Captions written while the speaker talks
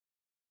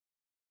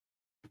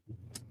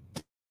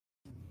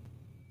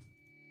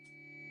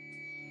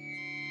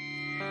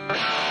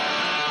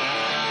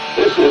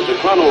This is the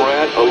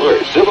Conelrad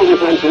Alert. Civil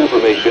defense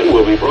information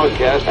will be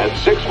broadcast at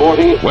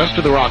 6:40. West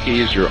of the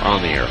Rockies, you're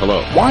on the air.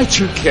 Hello.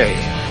 Y2K,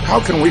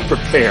 how can we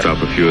prepare?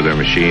 Stop a few of their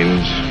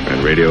machines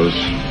and radios.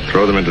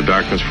 Throw them into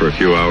darkness for a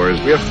few hours.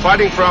 We are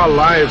fighting for our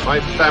lives. My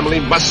family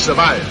must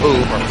survive. Oh,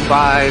 for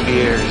 5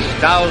 years.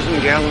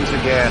 1,000 gallons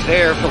of gas,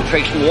 air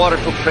filtration, water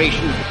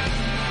filtration.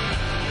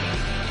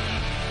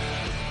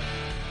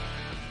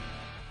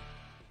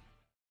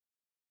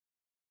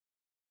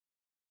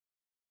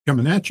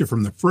 Coming at you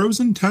from the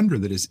frozen tundra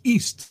that is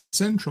East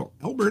Central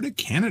Alberta,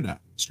 Canada.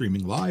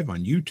 Streaming live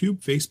on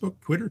YouTube, Facebook,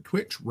 Twitter,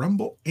 Twitch,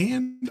 Rumble,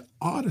 and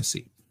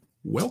Odyssey.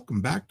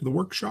 Welcome back to the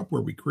workshop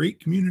where we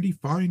create community,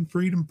 find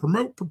freedom,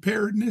 promote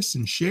preparedness,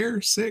 and share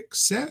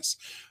success.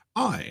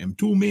 I am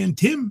Toolman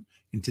Tim,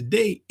 and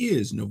today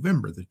is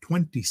November the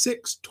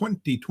 26th,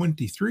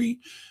 2023,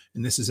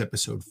 and this is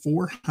episode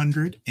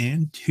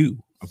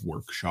 402 of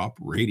Workshop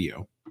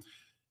Radio.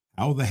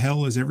 How the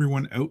hell is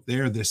everyone out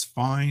there this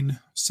fine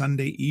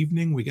Sunday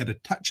evening? We got a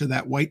touch of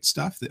that white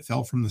stuff that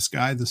fell from the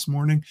sky this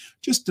morning,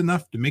 just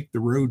enough to make the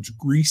roads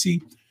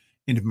greasy.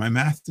 And if my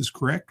math is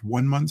correct,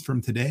 1 month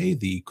from today,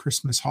 the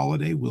Christmas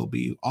holiday will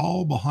be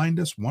all behind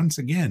us once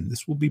again.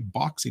 This will be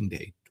Boxing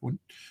Day.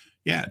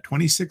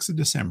 26th of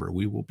December,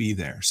 we will be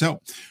there.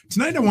 So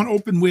tonight I want to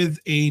open with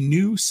a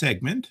new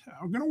segment.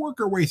 We're going to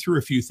work our way through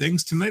a few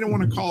things. Tonight we're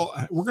going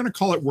to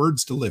call it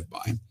Words to Live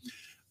By.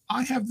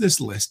 I have this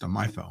list on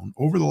my phone.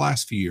 Over the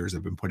last few years,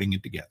 I've been putting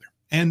it together.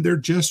 And they're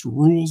just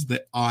rules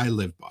that I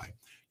live by.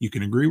 You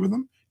can agree with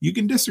them. You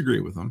can disagree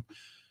with them.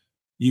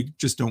 You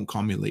just don't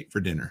call me late for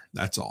dinner.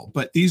 That's all.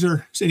 But these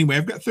are, so anyway,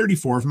 I've got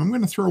 34 of them. I'm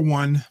going to throw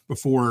one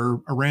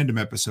before a random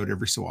episode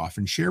every so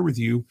often, share with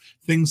you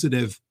things that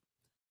have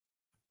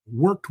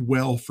worked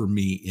well for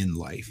me in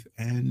life.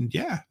 And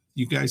yeah,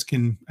 you guys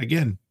can,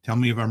 again, tell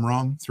me if I'm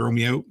wrong, throw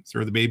me out,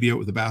 throw the baby out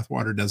with the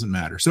bathwater, doesn't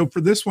matter. So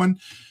for this one,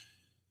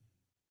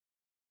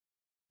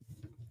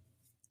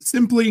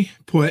 simply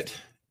put,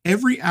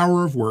 every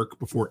hour of work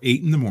before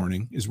 8 in the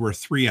morning is worth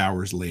 3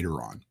 hours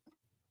later on.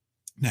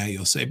 Now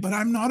you'll say, but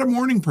I'm not a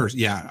morning person.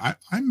 Yeah,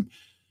 I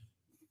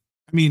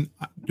mean,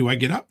 do I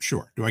get up?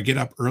 Sure. Do I get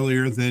up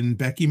earlier than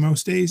Becky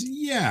most days?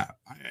 Yeah.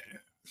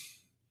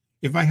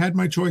 If I had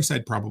my choice,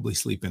 I'd probably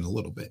sleep in a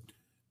little bit.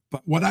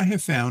 But what I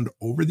have found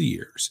over the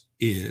years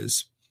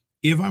is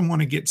if I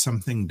want to get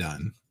something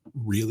done,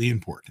 really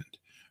important,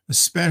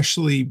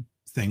 especially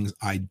things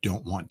I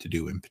don't want to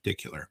do in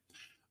particular,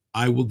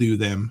 I will do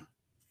them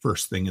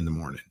first thing in the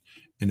morning.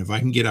 And if I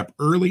can get up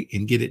early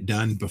and get it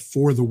done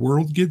before the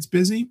world gets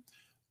busy,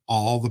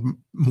 all the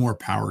more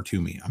power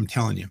to me. I'm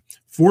telling you,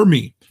 for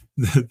me,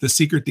 the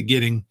secret to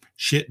getting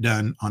shit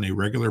done on a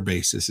regular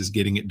basis is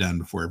getting it done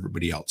before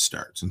everybody else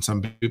starts. And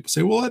some people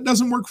say, well, that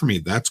doesn't work for me.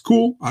 That's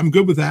cool. I'm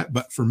good with that.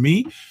 But for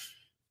me,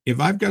 if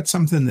I've got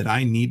something that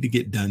I need to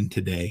get done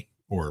today,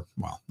 or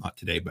well, not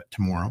today, but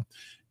tomorrow,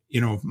 you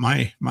know,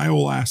 my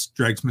old ass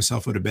drags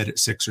myself out of bed at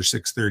 6 or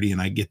 6:30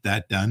 and I get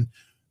that done.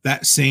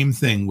 That same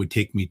thing would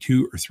take me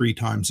 2 or 3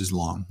 times as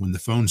long when the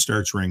phone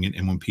starts ringing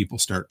and when people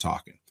start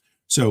talking.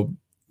 So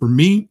for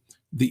me,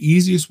 the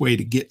easiest way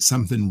to get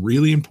something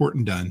really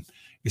important done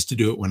is to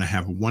do it when I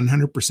have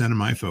 100% of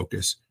my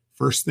focus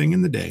first thing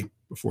in the day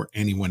before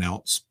anyone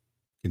else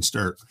can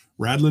start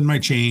rattling my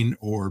chain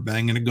or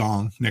banging a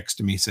gong next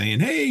to me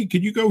saying, hey,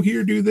 could you go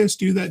here, do this,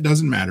 do that?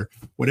 Doesn't matter.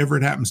 Whatever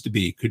it happens to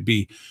be. Could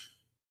be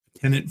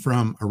tenant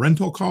from a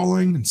rental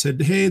calling and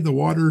said, hey, the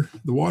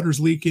water's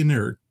leaking,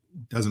 or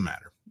doesn't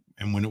matter.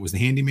 And when it was the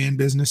handyman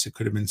business, it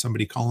could have been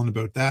somebody calling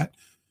about that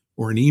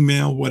or an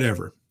email,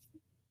 whatever.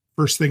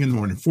 First thing in the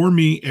morning. For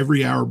me,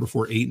 every hour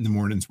before 8 in the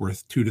morning is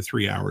worth 2 to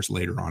 3 hours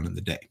later on in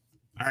the day.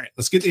 All right,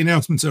 let's get the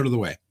announcements out of the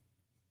way.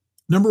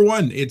 Number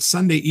one, it's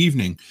Sunday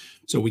evening,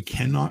 so we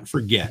cannot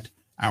forget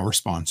our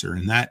sponsor,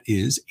 and that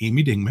is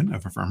Amy Dingman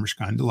of A Farmer's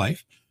Kind of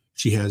Life.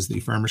 She has the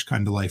Farmer's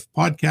Kind of Life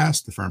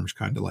podcast, the Farmer's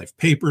Kind of Life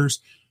papers.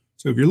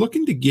 So if you're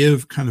looking to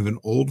give kind of an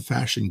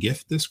old-fashioned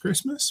gift this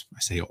Christmas, I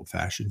say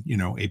old-fashioned, you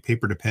know, a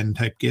paper-to-pen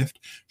type gift,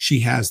 she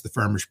has the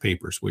Farmer's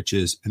Papers, which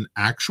is an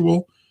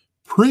actual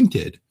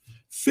printed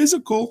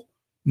physical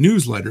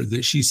newsletter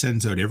that she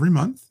sends out every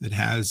month. It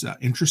has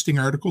interesting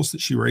articles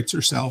that she writes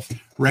herself,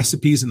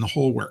 recipes, and the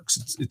whole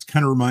works. It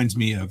kind of reminds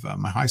me of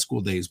my high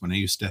school days when I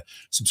used to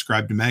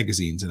subscribe to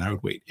magazines, and I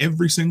would wait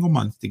every single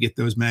month to get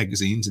those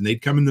magazines, and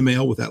they'd come in the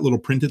mail with that little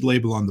printed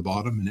label on the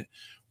bottom, and it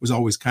was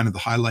always kind of the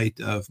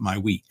highlight of my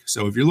week.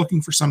 So if you're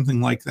looking for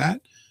something like that,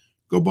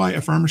 go by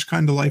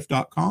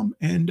afarmerskindoflife.com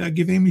and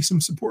give Amy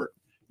some support.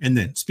 And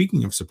then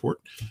speaking of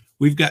support,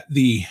 we've got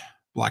the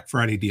Black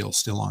Friday deal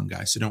still on,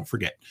 guys. So don't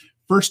forget.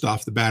 First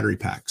off, the battery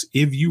packs.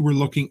 If you were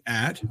looking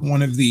at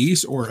one of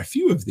these or a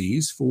few of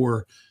these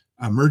for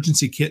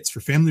emergency kits for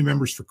family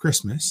members for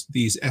Christmas,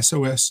 these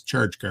SOS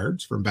charge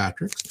cards from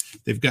Batrix,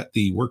 they've got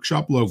the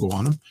workshop logo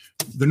on them.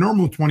 The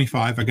normal $25,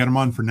 I got them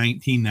on for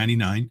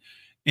 $19.99.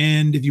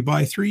 And if you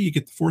buy 3, you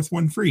get the 4th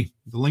one free.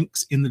 The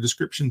link's in the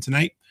description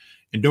tonight.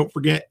 And don't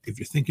forget, if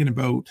you're thinking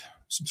about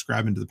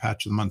subscribing to the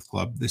Patch of the Month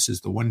Club, this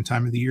is the one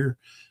time of the year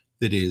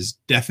that is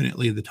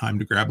definitely the time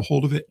to grab a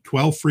hold of it.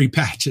 12 free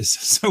patches.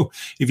 So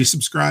if you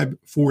subscribe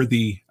for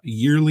the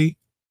yearly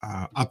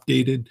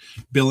updated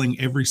billing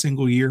every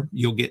single year,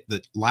 you'll get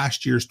the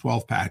last year's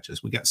 12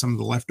 patches. We got some of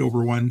the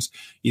leftover ones.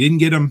 You didn't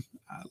get them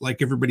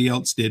like everybody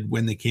else did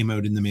when they came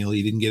out in the mail.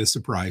 You didn't get a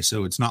surprise.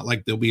 So it's not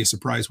like there'll be a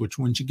surprise which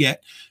ones you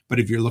get. But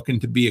if you're looking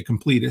to be a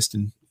completist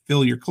and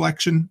fill your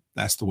collection,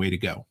 that's the way to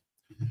go.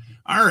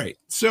 All right.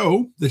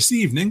 So this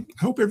evening,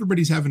 I hope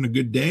everybody's having a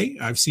good day.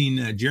 I've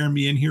seen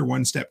Jeremy in here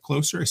one step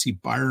closer. I see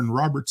Byron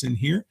Roberts in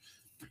here.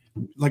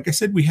 Like I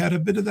said, we had a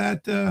bit of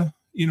that,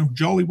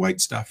 Jolly White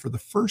stuff for the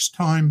first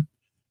time.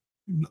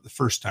 Not the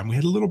first time. We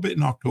had a little bit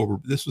in October,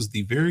 but this was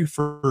the very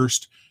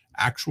first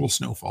actual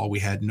snowfall we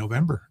had in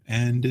November.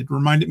 And it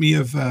reminded me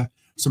of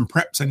some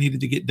preps I needed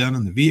to get done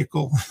on the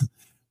vehicle,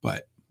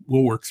 but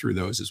we'll work through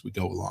those as we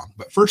go along.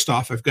 But first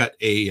off, I've got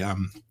a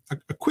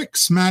quick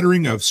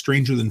smattering of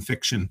Stranger Than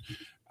Fiction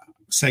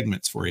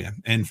segments for you.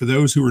 And for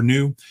those who are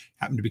new,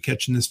 happen to be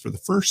catching this for the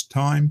first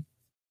time,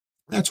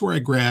 that's where I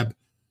grab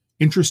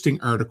interesting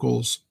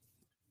articles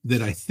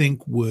that I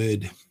think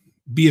would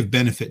be of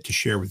benefit to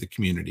share with the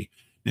community.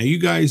 Now, you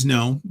guys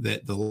know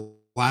that the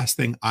last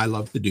thing I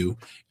love to do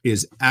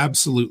is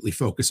absolutely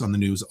focus on the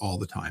news all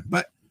the time.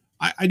 But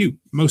I do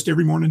most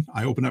every morning.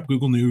 I open up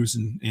Google News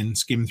and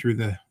skim through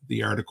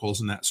the articles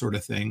and that sort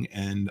of thing.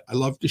 And I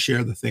love to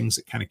share the things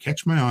that kind of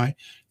catch my eye,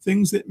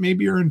 things that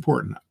maybe are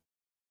important.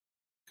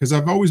 Because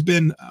I've always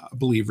been a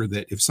believer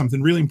that if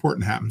something really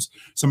important happens,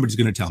 somebody's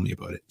going to tell me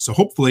about it. So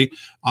hopefully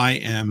I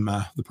am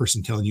the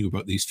person telling you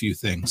about these few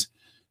things.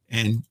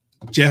 And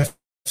Jeff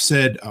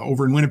said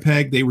over in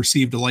Winnipeg, they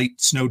received a light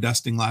snow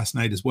dusting last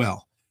night as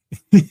well.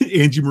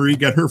 Angie Marie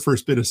got her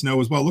first bit of snow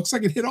as well. Looks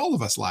like it hit all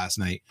of us last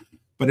night.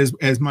 But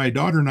as my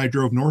daughter and I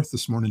drove north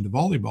this morning to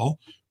volleyball,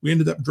 we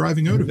ended up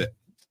driving out of it.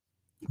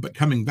 But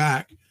coming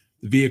back,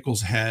 the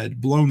vehicles had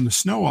blown the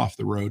snow off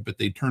the road, but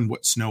they turned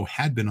what snow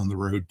had been on the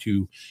road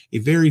to a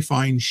very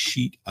fine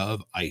sheet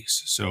of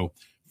ice. So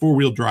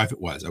four-wheel drive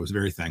it was. I was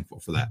very thankful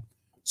for that.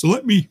 So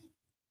let me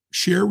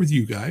share with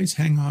you guys.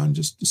 Hang on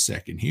just a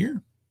second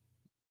here.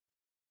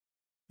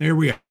 There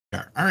we are.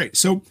 All right.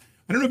 So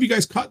I don't know if you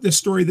guys caught this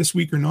story this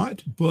week or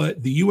not,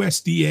 but the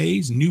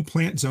USDA's new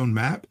plant zone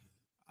map,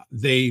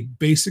 they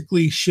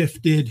basically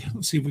shifted.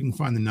 Let's see if we can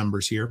find the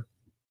numbers here.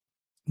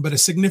 But a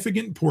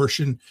significant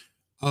portion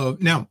of,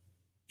 now,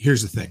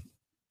 here's the thing.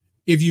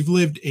 If you've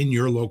lived in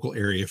your local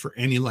area for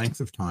any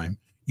length of time,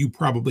 you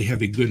probably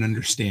have a good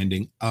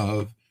understanding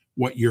of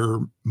what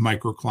your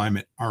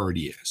microclimate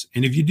already is.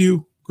 And if you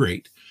do,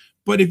 great.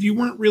 But if you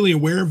weren't really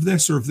aware of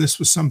this, or if this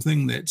was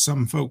something that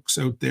some folks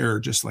out there are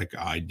just like,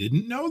 I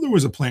didn't know there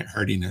was a plant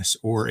hardiness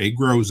or a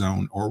grow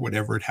zone or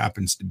whatever it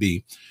happens to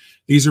be.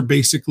 These are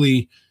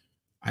basically,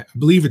 I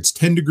believe it's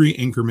 10-degree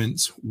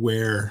increments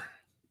where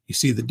you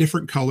see the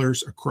different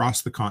colors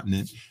across the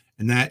continent,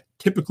 and that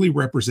typically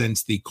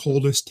represents the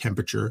coldest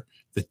temperature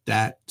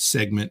that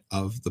segment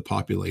of the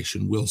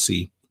population will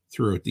see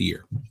throughout the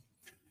year.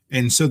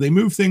 And so they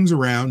move things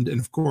around.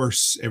 And of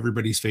course,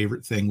 everybody's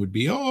favorite thing would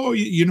be, oh,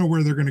 you know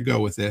where they're going to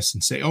go with this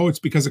and say, oh, it's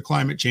because of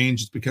climate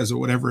change. It's because of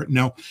whatever.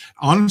 No,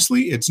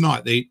 honestly, it's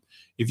not. If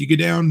you go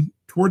down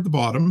toward the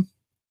bottom,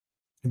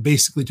 it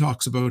basically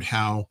talks about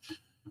how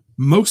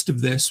most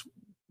of this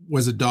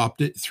was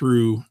adopted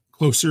through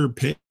closer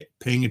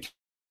paying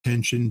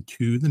attention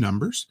to the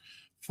numbers,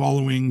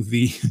 following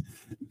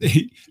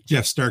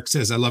Jeff Stark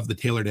says, I love the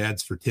tailored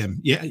ads for Tim.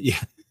 Yeah,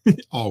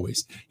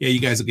 always. Yeah, you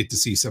guys will get to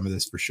see some of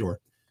this for sure.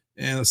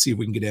 And let's see if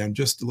we can get down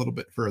just a little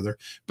bit further.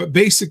 But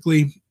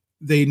basically,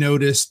 they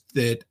noticed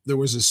that there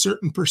was a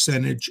certain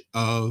percentage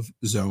of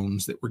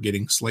zones that were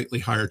getting slightly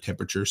higher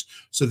temperatures.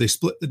 So they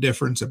split the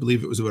difference. I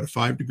believe it was about a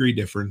 5-degree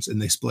difference, and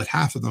they split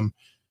half of them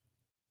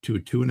to a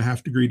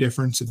 2.5-degree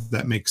difference, if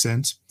that makes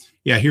sense.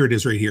 Yeah, here it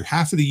is right here.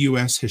 Half of the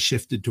U.S. has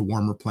shifted to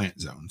warmer plant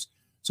zones.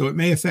 So it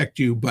may affect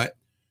you, but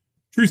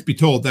truth be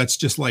told, that's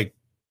just like,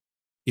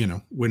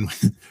 when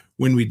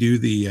we do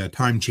the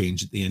time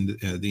change at the end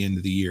of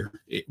the year,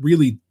 it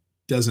really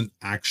doesn't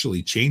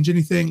actually change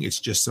anything. It's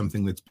just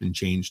something that's been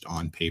changed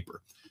on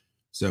paper.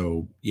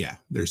 So yeah,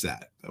 there's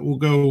that. We'll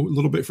go a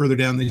little bit further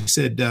down. They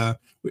said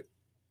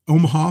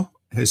Omaha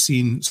has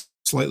seen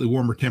slightly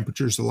warmer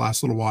temperatures the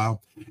last little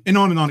while, and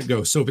on it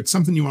goes. So if it's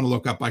something you want to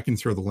look up, I can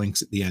throw the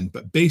links at the end.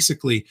 But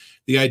basically,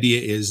 the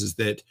idea is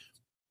that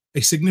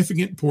a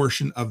significant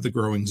portion of the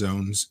growing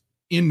zones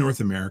in North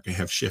America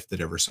have shifted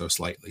ever so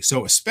slightly.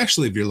 So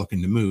especially if you're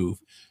looking to move,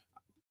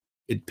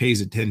 it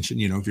pays attention.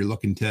 If you're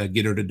looking to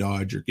get out of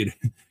Dodge or get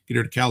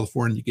out of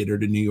California, get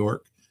out of New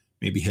York,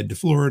 maybe head to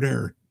Florida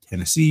or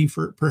Tennessee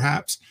for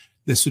perhaps,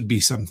 this would be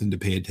something to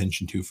pay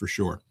attention to for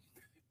sure.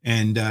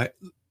 And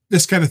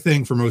this kind of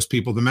thing for most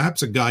people, the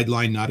map's a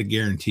guideline, not a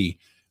guarantee.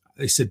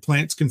 They said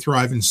plants can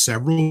thrive in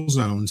several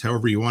zones.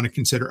 However, you want to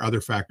consider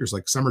other factors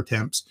like summer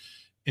temps,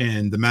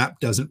 and the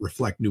map doesn't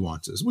reflect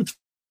nuances, which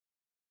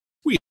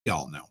we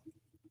all know.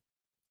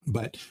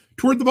 But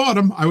toward the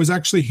bottom, I was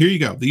actually, here you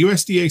go. The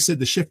USDA said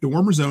the shift to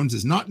warmer zones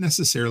is not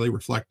necessarily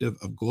reflective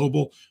of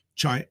global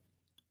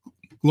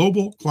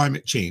global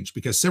climate change,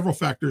 because several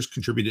factors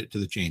contributed to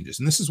the changes.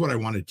 And this is what I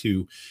wanted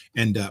to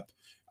end up.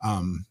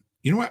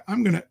 You know what?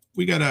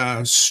 We got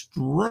a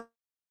stroke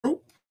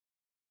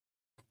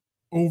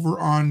over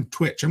on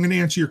Twitch. I'm going to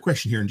answer your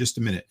question here in just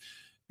a minute.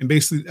 And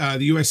basically,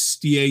 the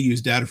USDA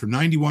used data from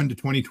 91 to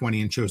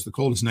 2020 and chose the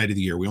coldest night of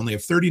the year. We only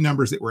have 30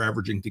 numbers that we're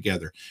averaging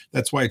together.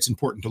 That's why it's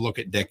important to look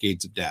at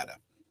decades of data.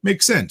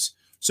 Makes sense.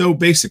 So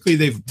basically,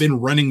 they've been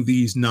running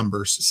these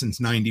numbers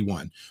since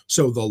 91.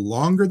 So the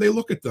longer they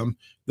look at them,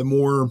 the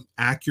more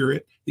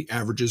accurate the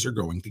averages are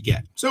going to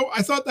get. So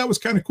I thought that was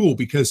kind of cool,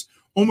 because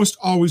almost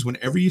always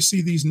whenever you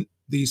see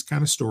these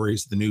kind of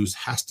stories, the news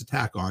has to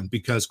tack on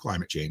because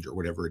climate change or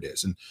whatever it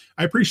is. And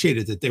I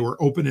appreciated that they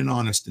were open and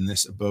honest in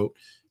this about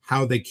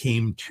how they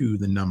came to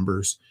the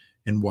numbers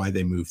and why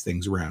they moved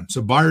things around.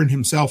 So Byron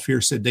himself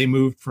here said they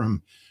moved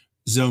from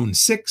zone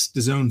 6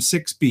 to zone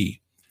 6B.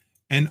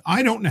 And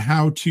I don't know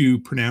how to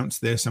pronounce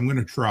this. I'm going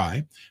to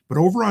try. But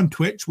over on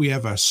Twitch, we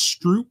have a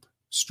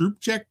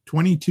Stroopcheck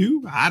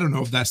 22. I don't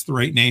know if that's the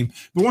right name,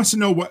 but wants to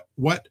know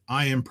what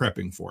I am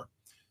prepping for.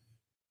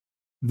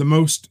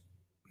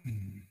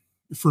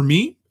 For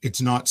me,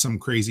 it's not some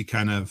crazy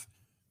kind of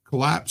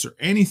collapse or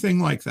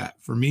anything like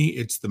that. For me,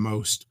 it's the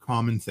most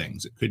common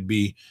things. It could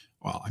be,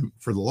 well,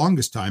 for the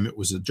longest time, it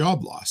was a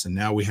job loss, and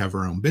now we have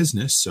our own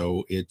business.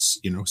 So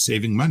it's,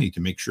 saving money to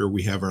make sure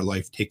we have our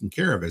life taken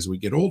care of as we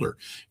get older.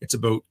 It's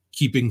about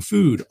keeping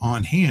food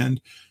on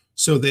hand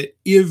so that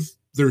if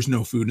there's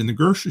no food in the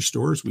grocery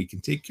stores, we can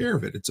take care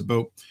of it. It's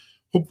about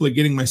hopefully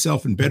getting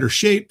myself in better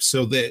shape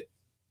so that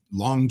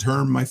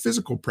long-term my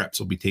physical preps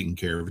will be taken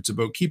care of. It's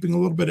about keeping a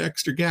little bit of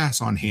extra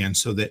gas on hand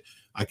so that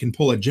I can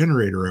pull a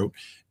generator out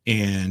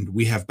and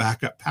we have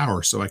backup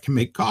power so I can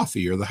make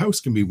coffee or the house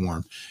can be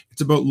warm.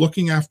 It's about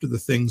looking after the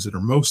things that are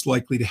most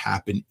likely to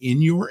happen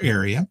in your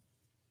area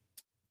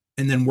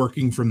and then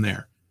working from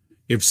there.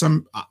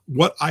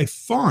 What I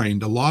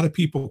find a lot of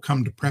people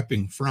come to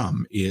prepping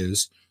from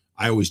is,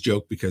 I always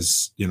joke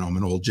because, I'm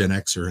an old Gen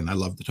Xer and I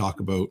love to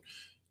talk about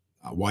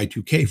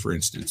Y2K, for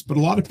instance, but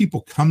a lot of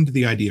people come to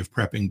the idea of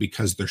prepping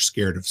because they're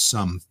scared of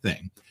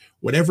something,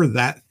 whatever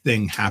that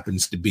thing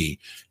happens to be.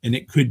 And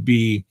it could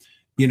be,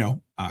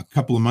 a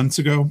couple of months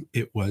ago,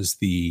 it was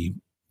the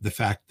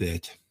fact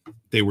that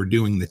they were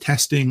doing the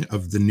testing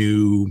of the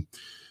new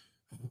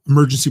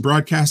emergency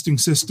broadcasting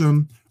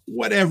system,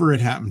 whatever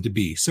it happened to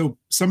be. So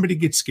somebody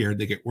gets scared,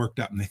 they get worked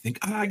up and they think,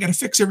 I got to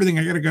fix everything.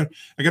 I got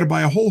to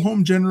buy a whole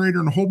home generator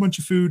and a whole bunch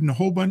of food and a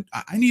whole bunch.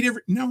 I need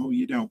no,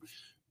 you don't.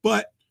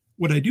 But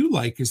what I do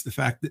like is the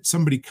fact that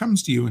somebody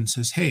comes to you and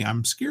says, hey,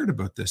 I'm scared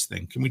about this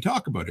thing. Can we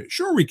talk about it?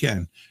 Sure, we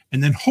can.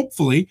 And then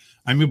hopefully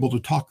I'm able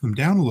to talk them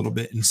down a little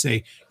bit and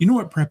say, you know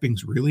what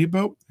prepping's really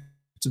about?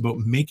 It's about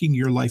making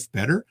your life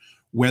better,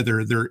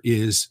 whether there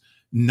is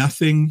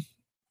nothing,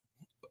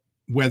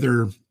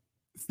 whether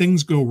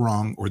things go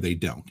wrong or they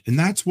don't. And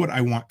that's what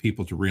I want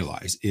people to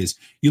realize is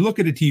you look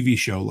at a TV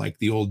show like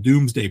the old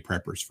Doomsday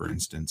Preppers, for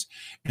instance,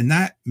 and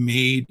there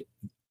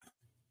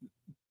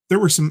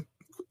were some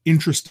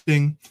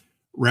interesting,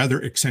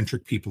 rather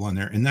eccentric people on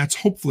there. And that's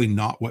hopefully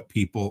not what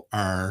people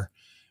are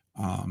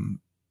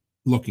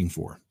looking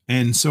for.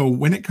 And so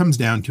when it comes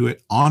down to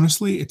it,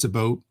 honestly, it's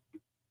about,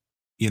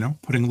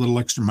 putting a little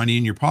extra money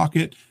in your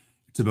pocket.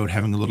 It's about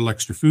having a little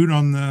extra food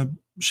on the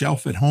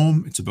shelf at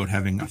home. It's about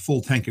having a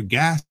full tank of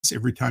gas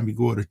every time you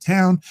go out of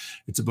town.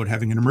 It's about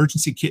having an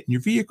emergency kit in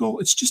your vehicle.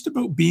 It's just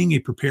about being a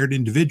prepared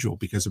individual,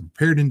 because a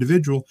prepared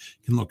individual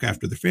can look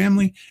after their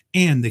family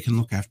and they can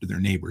look after their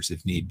neighbors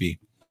if need be.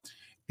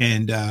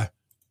 And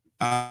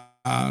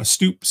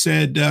Stoop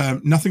said,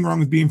 nothing wrong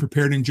with being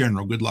prepared in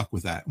general. Good luck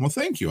with that. Well,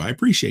 thank you. I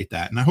appreciate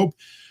that. And I hope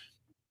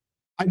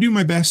I do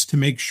my best to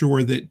make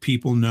sure that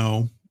people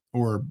know,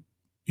 or,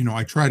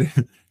 I try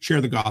to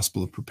share the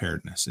gospel of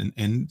preparedness.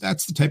 And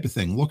that's the type of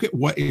thing. Look at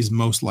what is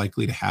most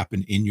likely to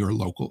happen in your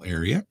local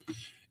area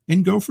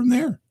and go from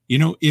there.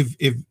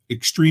 If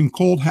extreme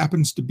cold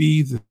happens to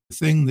be the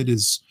thing that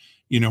is,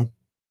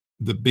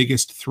 the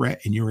biggest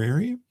threat in your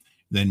area,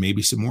 then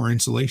maybe some more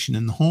insulation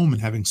in the home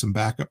and having some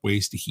backup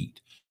ways to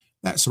heat,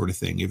 that sort of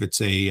thing. If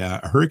it's a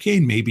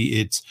hurricane, maybe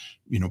it's,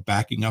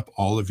 backing up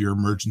all of your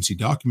emergency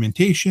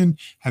documentation,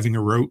 having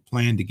a route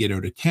plan to get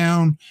out of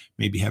town,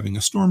 maybe having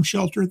a storm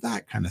shelter,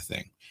 that kind of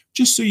thing,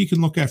 just so you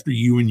can look after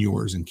you and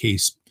yours in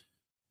case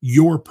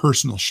your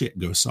personal shit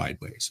goes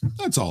sideways.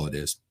 That's all it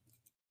is.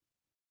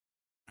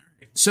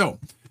 So,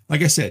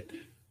 like I said,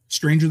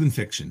 stranger than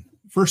fiction.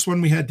 First one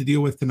we had to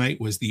deal with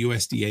tonight was the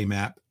USDA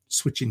map,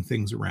 switching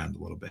things around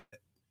a little bit.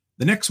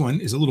 The next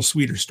one is a little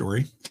sweeter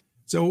story.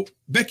 So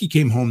Becky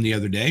came home the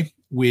other day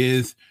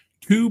with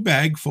 2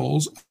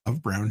 bagfuls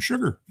of brown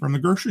sugar from the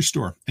grocery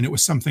store, and it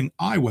was something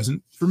I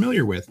wasn't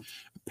familiar with.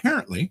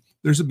 Apparently,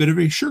 there's a bit of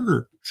a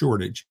sugar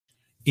shortage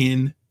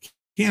in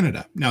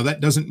Canada. Now, that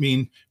doesn't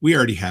mean we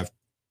already have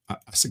a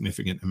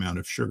significant amount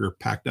of sugar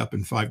packed up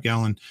in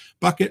 5-gallon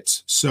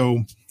buckets,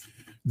 so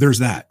there's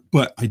that.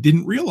 But I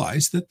didn't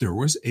realize that there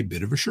was a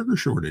bit of a sugar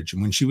shortage.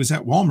 And when she was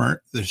at Walmart,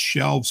 the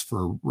shelves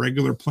for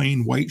regular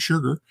plain white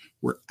sugar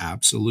were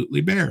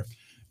absolutely bare.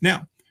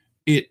 Now,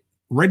 it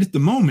right at the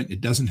moment,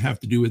 it doesn't have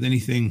to do with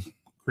anything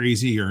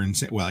crazy or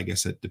insane. Well, I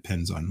guess it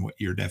depends on what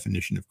your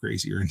definition of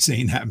crazy or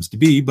insane happens to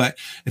be, but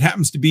it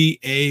happens to be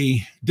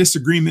a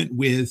disagreement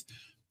with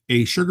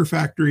a sugar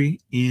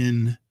factory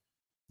in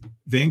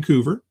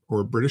Vancouver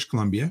or British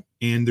Columbia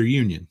and their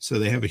union. So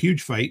they have a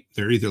huge fight.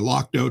 They're either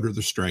locked out or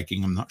they're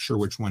striking. I'm not sure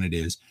which one it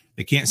is.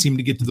 They can't seem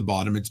to get to the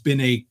bottom. It's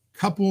been a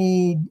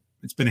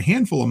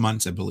handful of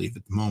months, I believe,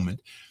 at the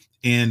moment.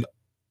 And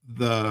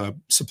the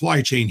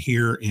supply chain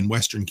here in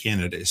Western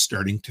Canada is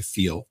starting to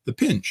feel the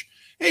pinch.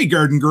 Hey,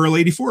 Garden Girl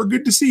 84,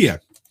 good to see you.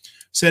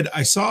 Said,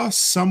 I saw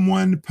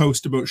someone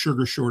post about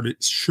sugar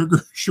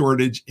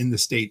shortage in the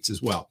States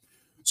as well.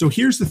 So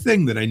here's the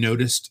thing that I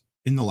noticed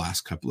in the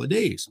last couple of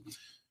days.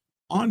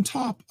 On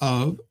top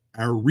of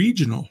our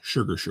regional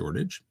sugar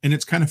shortage, and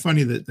it's kind of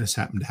funny that this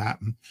happened to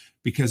happen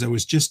because I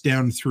was just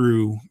down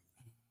through,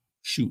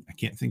 I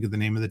can't think of the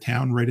name of the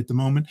town right at the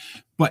moment,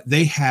 but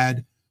they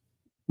had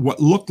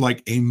what looked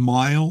like a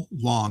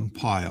mile-long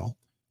pile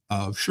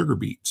of sugar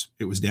beets.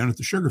 It was down at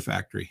the sugar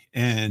factory.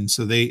 And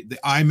so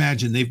I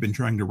imagine they've been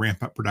trying to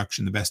ramp up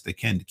production the best they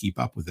can to keep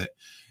up with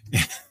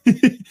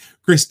it.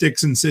 Chris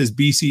Dixon says,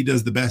 BC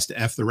does the best to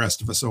F the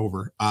rest of us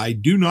over. I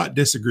do not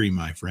disagree,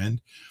 my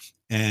friend.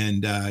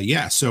 And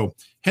yeah, so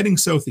heading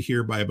south of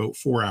here by about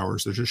 4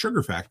 hours, there's a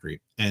sugar factory.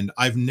 And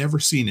I've never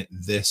seen it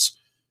this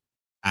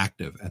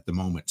active at the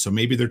moment. So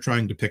maybe they're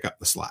trying to pick up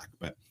the slack.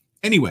 But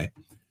anyway,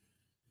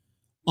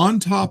 on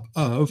top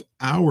of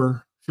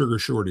our sugar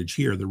shortage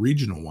here, the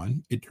regional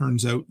one, it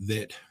turns out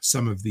that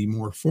some of the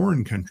more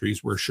foreign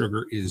countries where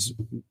sugar is,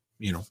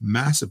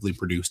 massively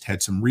produced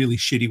had some really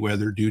shitty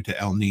weather due to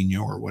El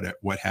Nino or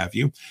what have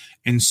you.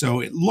 And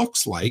so it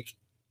looks like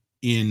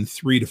in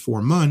 3 to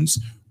 4 months,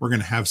 we're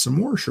going to have some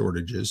more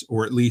shortages,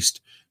 or at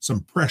least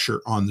some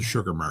pressure on the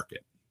sugar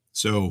market.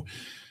 So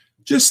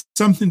just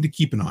something to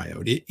keep an eye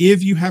out.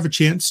 If you have a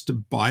chance to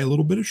buy a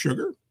little bit of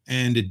sugar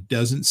and it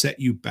doesn't set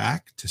you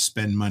back to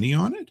spend money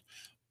on it,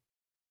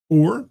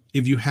 or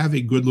if you have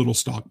a good little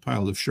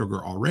stockpile of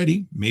sugar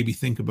already, maybe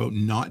think about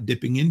not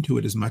dipping into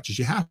it as much as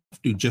you have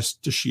to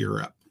just to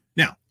shear up.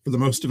 Now, for the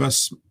most of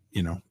us,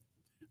 a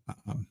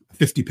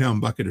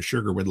 50-pound bucket of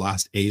sugar would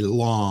last a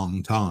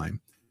long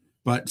time.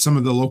 But some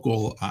of the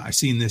local, I've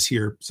seen this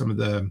here, some of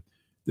the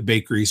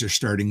bakeries are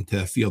starting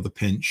to feel the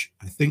pinch.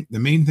 I think the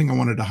main thing I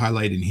wanted to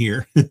highlight in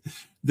here,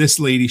 this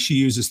lady, she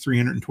uses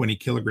 320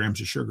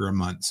 kilograms of sugar a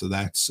month. So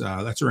that's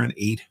around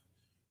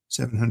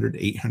 700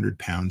 to 800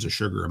 pounds of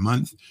sugar a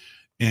month.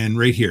 And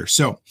right here,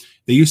 so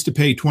they used to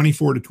pay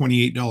 $24 to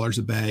 $28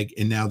 a bag,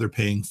 and now they're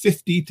paying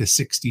 $50 to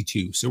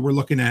 $62. So we're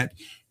looking at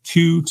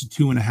 2 to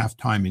 2.5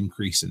 time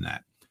increase in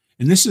that.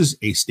 And this is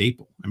a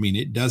staple. I mean,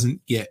 it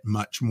doesn't get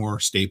much more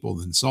staple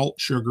than salt,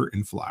 sugar,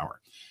 and flour.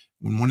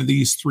 When one of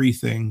these three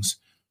things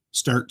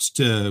starts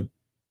to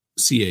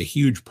see a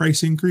huge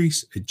price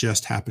increase, it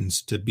just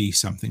happens to be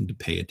something to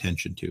pay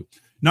attention to.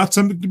 Not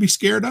something to be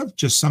scared of,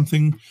 just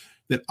something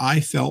that I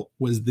felt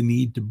was the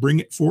need to bring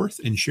it forth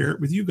and share it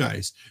with you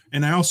guys.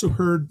 And I also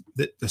heard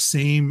that the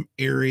same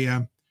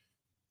area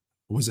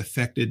was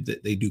affected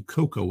that they do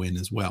cocoa in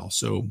as well.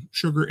 So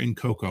sugar and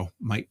cocoa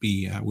might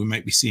be, we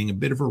might be seeing a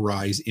bit of a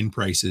rise in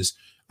prices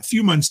a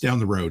few months down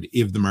the road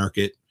if the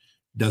market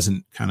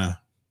doesn't kind of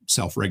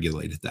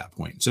self-regulate at that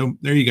point. So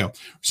there you go.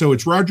 So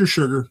it's Rogers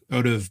Sugar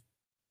out of,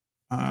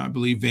 I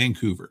believe,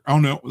 Vancouver. Oh,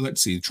 no,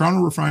 let's see. The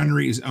Toronto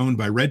refinery is owned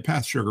by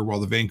Redpath Sugar,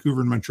 while the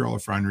Vancouver and Montreal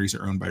refineries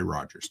are owned by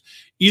Rogers.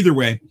 Either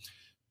way,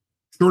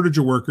 shortage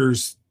of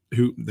workers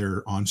who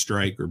they're on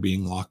strike or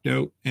being locked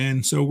out.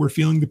 And so we're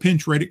feeling the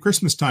pinch right at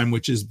Christmas time,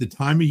 which is the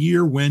time of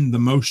year when the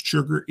most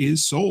sugar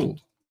is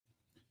sold.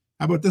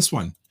 How about this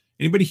one?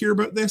 Anybody hear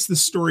about this?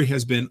 This story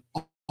has been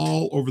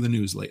all over the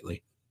news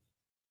lately.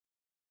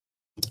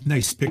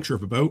 Nice picture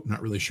of a boat.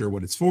 Not really sure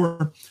what it's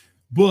for,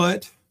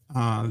 but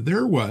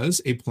there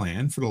was a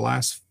plan for the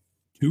last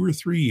 2 or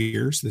 3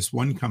 years. This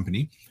one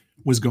company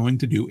was going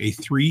to do a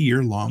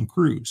 3-year-long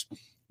cruise.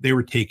 They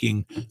were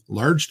taking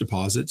large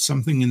deposits,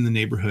 something in the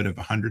neighborhood of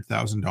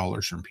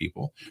 $100,000 from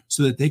people,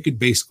 so that they could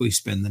basically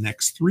spend the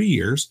next 3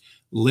 years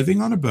living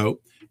on a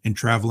boat and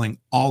traveling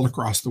all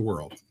across the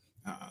world.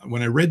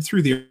 When I read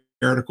through the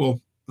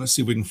article, let's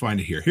see if we can find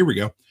it here. Here we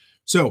go.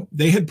 So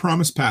they had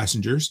promised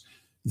passengers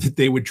that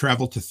they would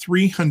travel to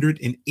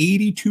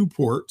 382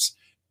 ports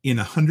in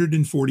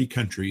 140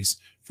 countries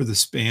for the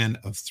span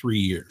of 3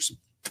 years.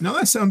 Now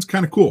that sounds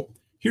kind of cool.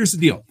 Here's the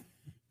deal.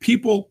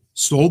 People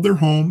sold their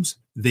homes,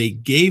 they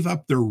gave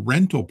up their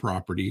rental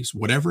properties,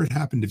 whatever it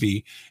happened to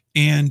be,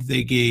 and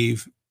they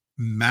gave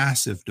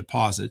massive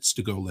deposits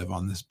to go live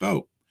on this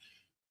boat.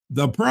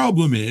 The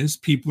problem is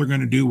people are going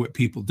to do what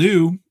people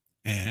do,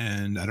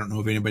 and I don't know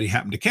if anybody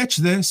happened to catch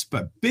this,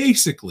 but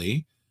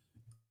basically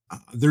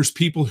there's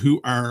people who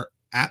are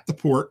at the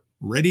port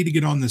ready to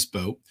get on this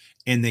boat,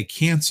 and they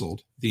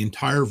canceled the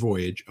entire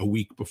voyage a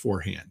week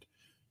beforehand.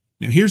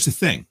 Now, here's the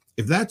thing.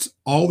 If that's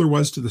all there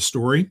was to the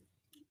story,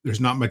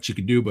 there's not much you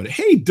can do about it.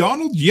 Hey,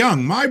 Donald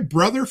Young, my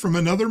brother from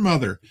another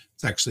mother.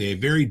 It's actually a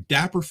very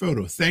dapper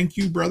photo. Thank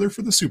you, brother,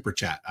 for the super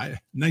chat.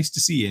 Nice to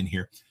see you in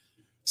here.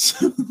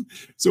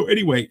 So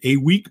anyway, a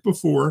week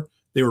before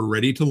they were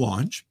ready to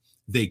launch,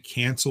 they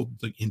canceled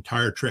the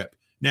entire trip.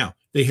 Now,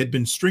 they had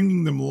been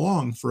stringing them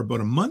along for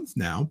about a month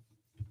now,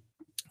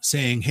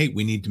 saying, hey,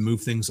 we need to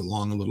move things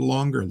along a little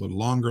longer, a little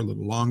longer, a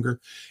little longer.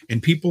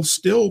 And people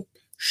still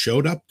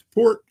showed up to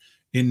port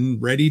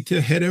and ready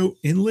to head out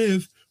and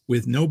live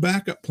with no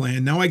backup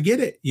plan. Now, I get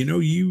it. You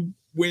know,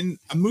 when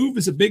a move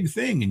is a big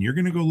thing and you're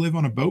going to go live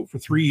on a boat for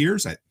 3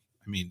 years, I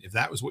mean, if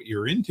that was what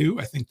you're into,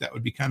 I think that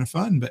would be kind of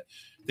fun. But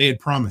they had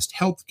promised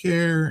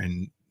healthcare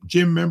and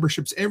gym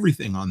memberships,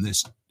 everything on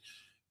this.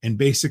 And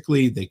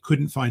basically, they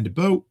couldn't find a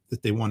boat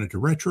that they wanted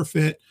to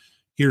retrofit.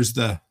 Here's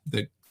the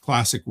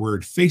classic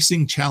word,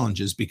 facing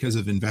challenges because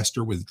of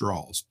investor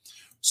withdrawals.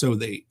 So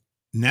they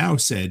now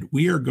said,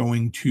 we are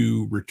going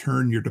to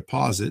return your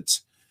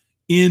deposits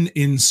in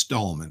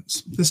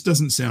installments. This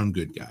doesn't sound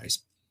good, guys.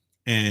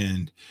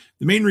 And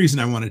the main reason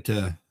I wanted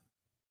to,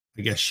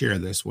 I guess, share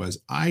this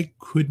was I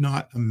could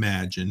not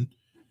imagine.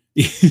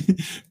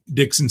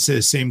 Dixon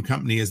says same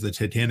company as the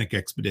Titanic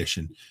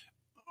expedition.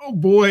 Oh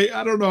boy,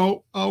 I don't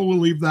know. Oh, we'll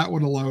leave that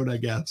one alone, I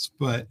guess.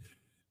 But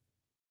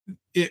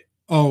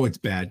it's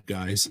bad,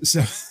 guys.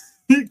 So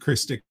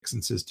Chris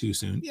Dixon says too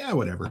soon. Yeah,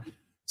 whatever.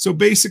 So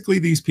basically,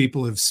 these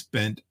people have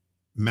spent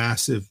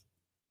massive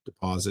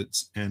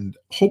deposits and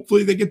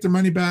hopefully they get their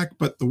money back.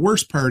 But the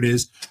worst part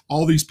is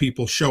all these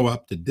people show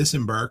up to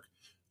disembark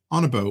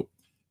on a boat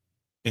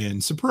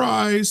and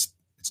surprise,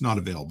 it's not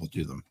available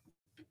to them.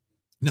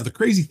 Now, the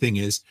crazy thing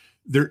is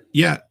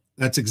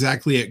that's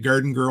exactly it.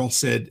 Garden Girl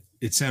said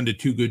it sounded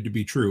too good to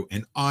be true.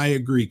 And I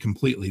agree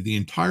completely. The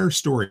entire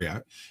story,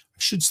 I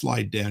should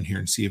slide down here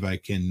and see if I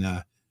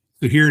can.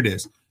 So here it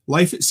is.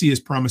 Life at Sea is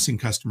promising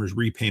customers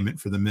repayment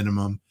for the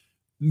minimum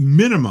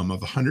of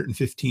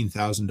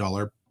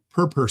 $115,000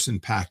 per person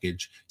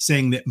package,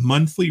 saying that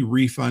monthly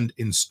refund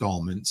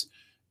installments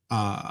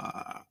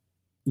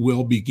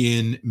will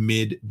begin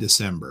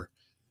mid-December.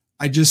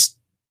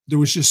 There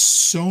was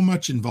just so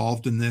much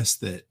involved in this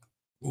that,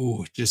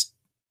 just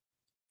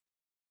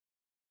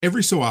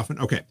every so often.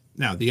 Okay.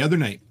 Now, the other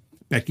night,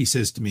 Becky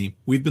says to me,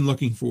 we've been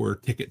looking for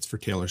tickets for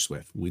Taylor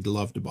Swift. We'd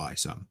love to buy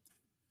some.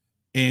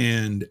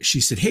 And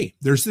she said, hey,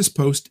 there's this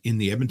post in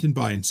the Edmonton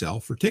Buy and Sell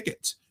for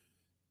tickets.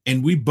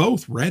 And we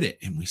both read it.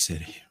 And we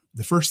said,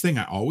 the first thing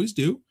I always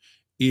do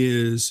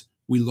is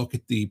we look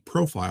at the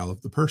profile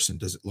of the person.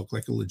 Does it look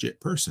like a legit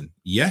person?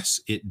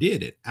 Yes, it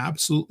did. It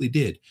absolutely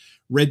did.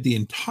 Read the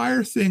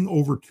entire thing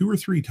over 2 or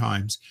 3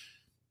 times.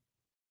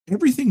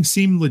 Everything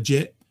seemed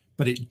legit,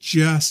 but it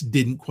just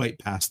didn't quite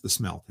pass the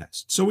smell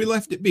test. So we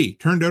left it be.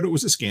 Turned out it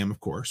was a scam, of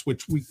course,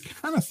 which we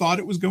kind of thought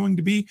it was going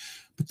to be,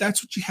 but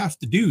that's what you have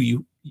to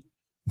do.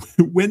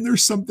 When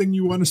there's something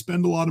you want to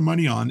spend a lot of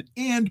money on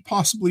and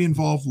possibly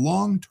involve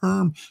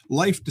long-term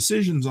life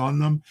decisions on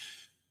them,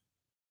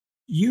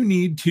 you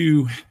need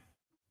to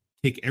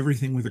take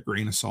everything with a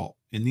grain of salt.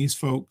 And these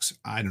folks,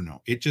 I don't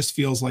know, it just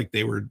feels like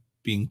they were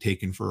being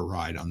taken for a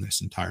ride on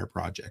this entire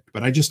project.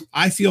 But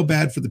I feel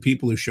bad for the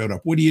people who showed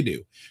up. What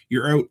do?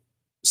 You're out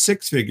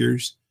 6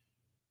 figures.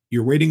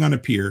 You're waiting on a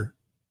pier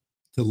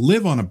to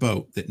live on a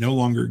boat that no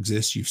longer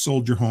exists. You've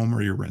sold your home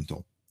or your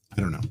rental.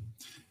 I don't know.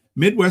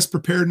 Midwest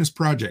Preparedness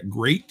Project.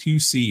 Great to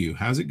see you.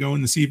 How's it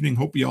going this evening?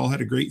 Hope you all had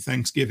a great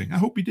Thanksgiving. I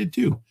hope you did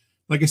too.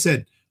 Like I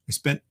said, I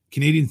spent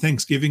Canadian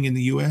Thanksgiving in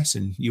the U.S.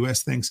 and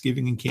U.S.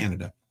 Thanksgiving in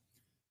Canada.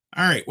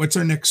 All right. What's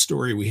our next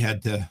story we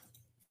had to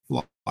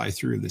fly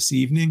through this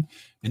evening?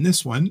 And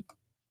this one,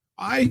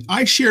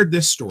 I shared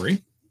this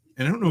story,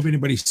 and I don't know if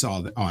anybody saw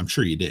that. Oh, I'm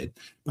sure you did.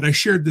 But I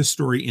shared this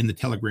story in the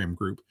Telegram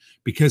group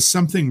because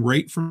something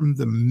right from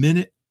the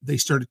minute they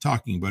started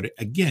talking about it,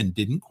 again,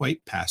 didn't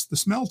quite pass the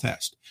smell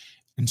test.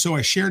 And so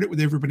I shared it with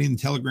everybody in the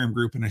Telegram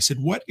group, and I said,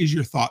 what is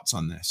your thoughts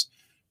on this?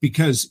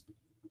 Because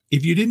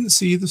if you didn't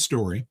see the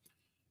story,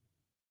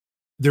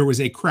 there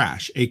was a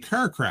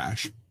car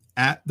crash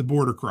at the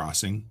border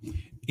crossing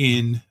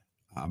in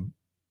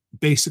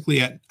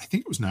basically at, I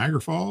think it was Niagara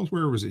Falls.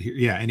 Where was it here?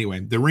 Yeah, anyway,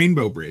 the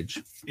Rainbow Bridge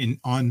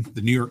on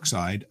the New York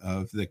side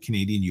of the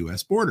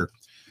Canadian-U.S. border.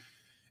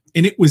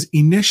 And it was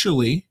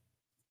initially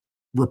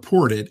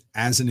reported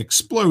as an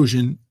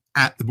explosion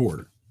at the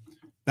border.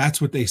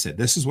 That's what they said.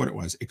 This is what it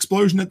was.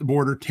 Explosion at the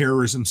border,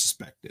 terrorism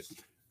suspected.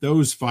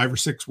 Those 5 or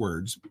 6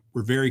 words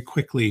were very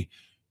quickly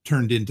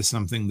turned into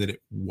something that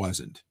it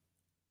wasn't.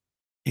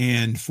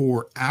 And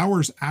for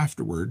hours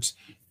afterwards,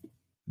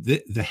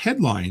 the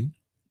headline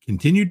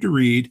continued to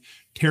read,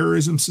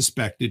 terrorism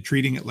suspected,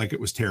 treating it like it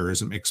was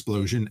terrorism,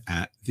 explosion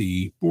at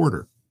the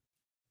border.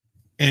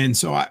 And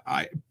so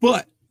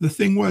but the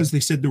thing was, they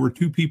said there were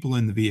 2 people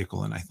in the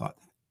vehicle, and I thought,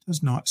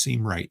 does not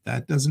seem right.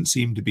 That doesn't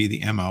seem to be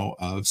the MO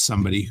of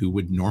somebody who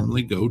would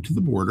normally go to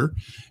the border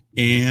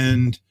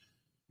and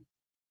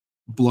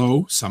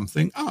blow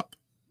something up.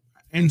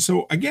 And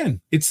so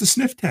again, it's the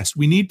sniff test.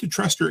 We need to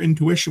trust our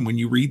intuition when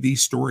you read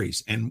these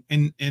stories and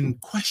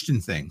question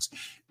things.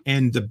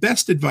 And the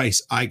best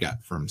advice I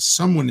got from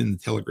someone in the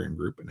Telegram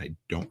group, and I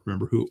don't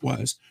remember who it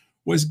was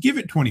give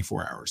it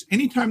 24 hours.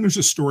 Anytime there's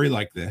a story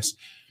like this,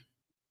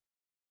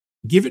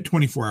 give it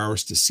 24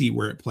 hours to see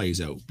where it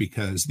plays out,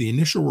 because the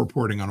initial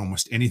reporting on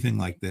almost anything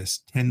like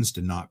this tends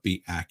to not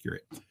be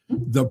accurate.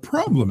 The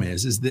problem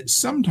is that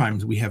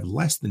sometimes we have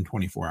less than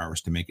 24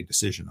 hours to make a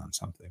decision on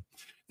something.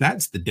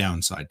 That's the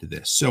downside to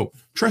this. So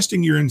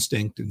trusting your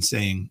instinct and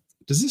saying,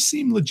 does this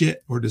seem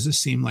legit, or does this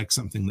seem like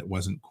something that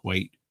wasn't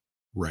quite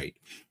right?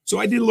 So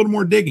I did a little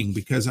more digging,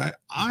 because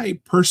I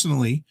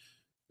personally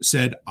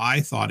said I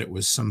thought it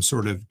was some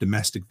sort of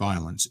domestic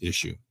violence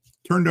issue.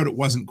 Turned out it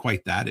wasn't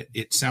quite that.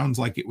 It sounds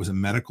like it was a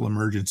medical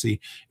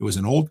emergency. It was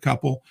an old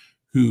couple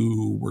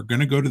who were going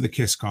to go to the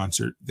Kiss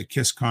concert. The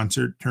Kiss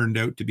concert turned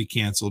out to be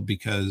canceled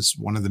because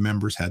one of the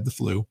members had the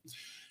flu.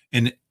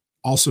 And it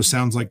also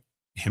sounds like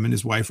him and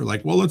his wife are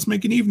like, well, let's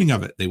make an evening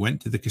of it. They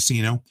went to the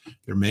casino.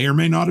 There may or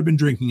may not have been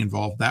drinking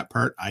involved. That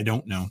part, I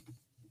don't know.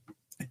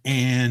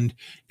 And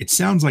it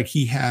sounds like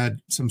he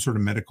had some sort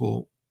of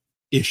medical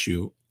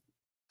issue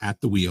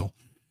at the wheel.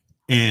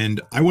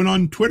 And I went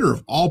on Twitter,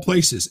 of all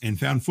places, and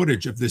found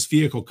footage of this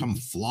vehicle come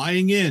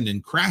flying in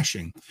and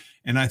crashing.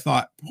 And I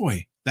thought,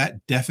 boy,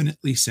 that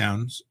definitely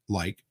sounds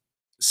like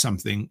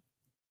something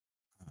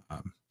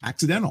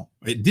accidental.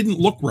 It didn't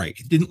look right.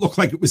 It didn't look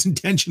like it was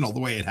intentional the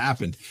way it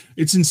happened.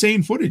 It's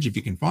insane footage if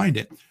you can find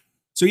it.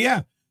 So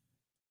yeah,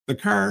 the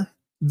car,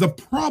 the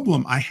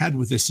problem I had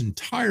with this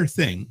entire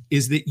thing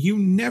is that you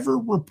never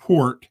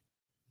report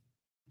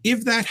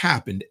if that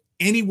happened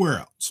anywhere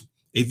else.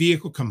 A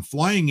vehicle come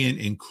flying in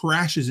and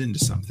crashes into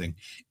something,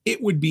 it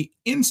would be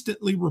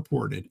instantly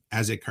reported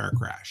as a car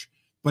crash.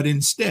 But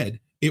instead,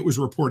 it was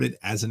reported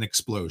as an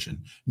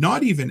explosion,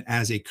 not even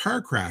as a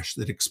car crash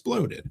that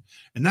exploded.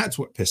 And that's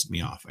what pissed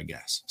me off, I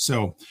guess.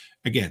 So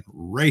again,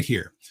 right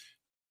here,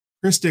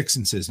 Chris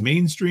Dixon says,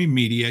 mainstream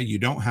media, you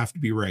don't have to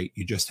be right.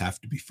 You just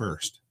have to be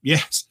first.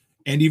 Yes.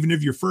 And even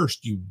if you're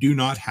first, you do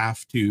not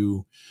have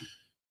to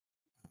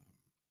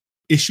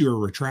issue a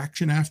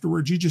retraction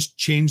afterwards. You just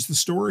change the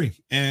story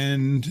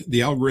and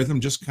the algorithm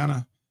just kind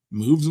of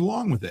moves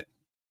along with it.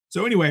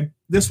 So anyway,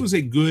 this was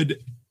a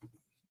good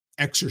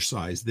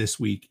exercise this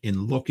week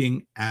in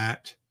looking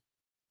at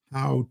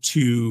how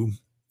to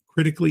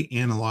critically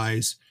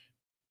analyze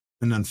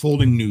an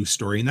unfolding news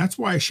story. And that's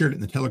why I shared it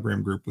in the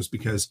Telegram group, was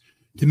because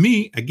to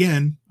me,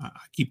 again, I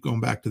keep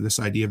going back to this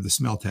idea of the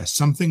smell test.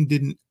 Something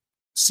didn't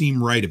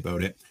seem right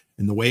about it.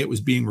 And the way it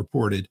was being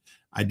reported,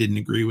 I didn't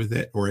agree with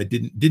it, or it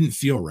didn't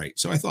feel right.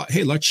 So I thought,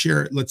 hey, let's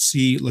share it. Let's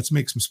see, let's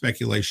make some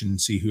speculation and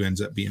see who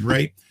ends up being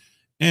right.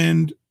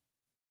 And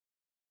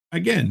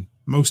again,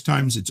 most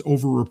times it's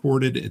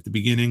over-reported at the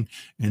beginning,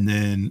 and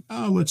then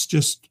let's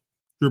just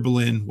dribble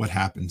in what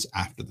happens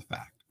after the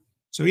fact.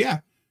 So yeah,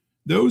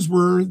 those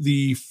were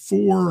the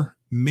 4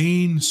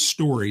 main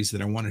stories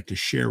that I wanted to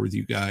share with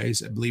you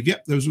guys. I believe,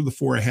 yep, those were the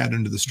 4 I had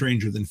under the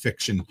Stranger Than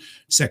Fiction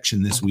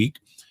section this week.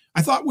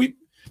 I thought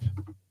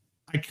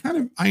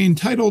I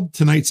entitled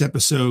tonight's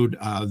episode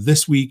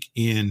This Week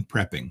in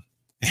Prepping.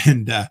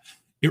 And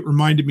it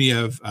reminded me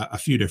of a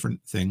few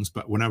different things.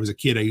 But when I was a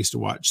kid, I used to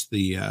watch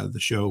the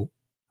show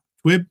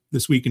TWIB,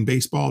 This Week in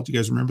Baseball. Do you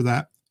guys remember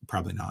that?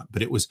 Probably not.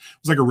 But it was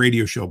like a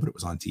radio show, but it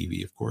was on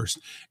TV, of course.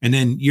 And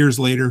then years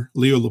later,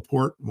 Leo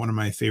Laporte, one of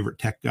my favorite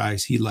tech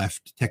guys, he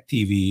left Tech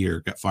TV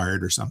or got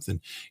fired or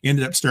something. He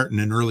ended up starting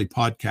an early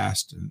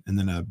podcast and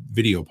then a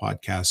video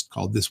podcast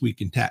called This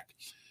Week in Tech.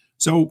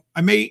 So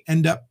I may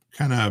end up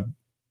kind of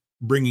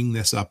bringing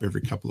this up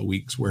every couple of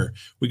weeks, where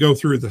we go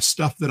through the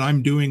stuff that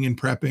I'm doing in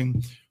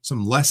prepping,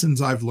 some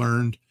lessons I've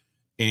learned,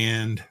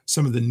 and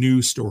some of the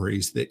news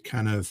stories that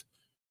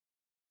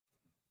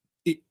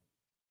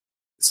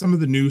some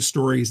of the news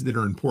stories that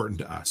are important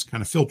to us,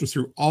 kind of filter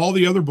through all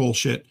the other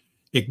bullshit,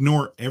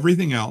 ignore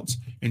everything else,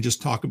 and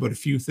just talk about a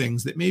few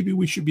things that maybe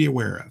we should be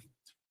aware of.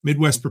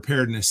 Midwest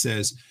Preparedness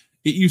says,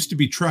 it used to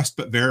be trust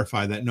but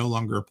verify. That no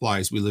longer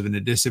applies. We live in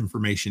a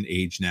disinformation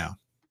age now.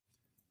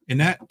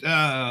 And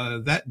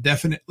that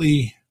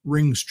definitely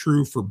rings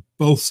true for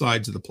both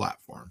sides of the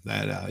platform.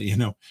 That,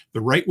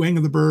 the right wing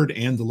of the bird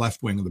and the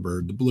left wing of the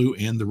bird, the blue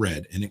and the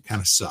red, and it kind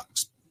of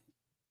sucks.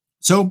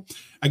 So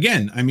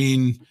again, I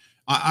mean,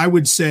 I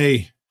would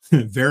say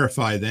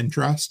verify then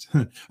trust.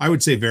 I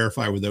would say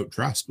verify without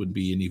trust would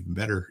be an even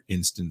better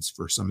instance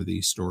for some of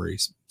these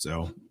stories.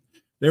 So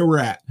there we're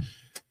at.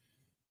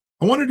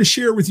 I wanted to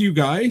share with you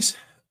guys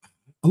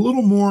a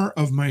little more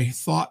of my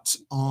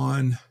thoughts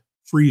on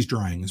freeze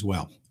drying as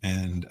well.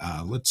 And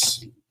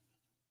let's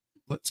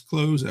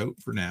close out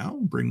for now.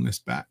 Bring this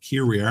back.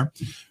 Here we are.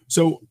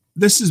 So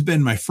this has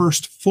been my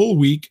first full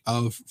week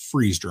of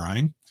freeze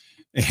drying.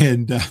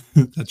 And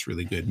that's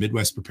really good.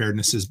 Midwest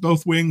Preparedness says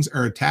both wings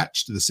are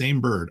attached to the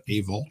same bird,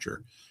 a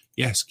vulture.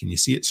 Yes. Can you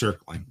see it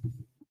circling?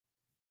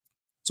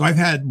 So I've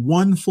had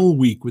one full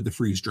week with the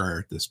freeze dryer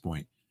at this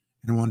point,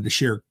 and I wanted to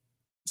share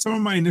some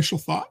of my initial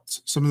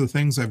thoughts, some of the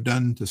things I've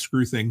done to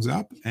screw things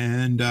up,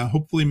 and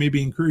hopefully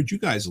maybe encourage you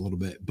guys a little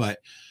bit. But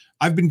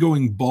I've been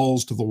going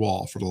balls to the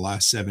wall for the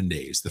last 7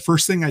 days. The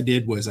first thing I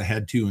did was I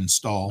had to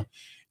install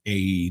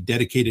a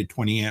dedicated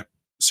 20 amp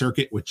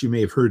circuit, which you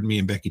may have heard me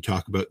and Becky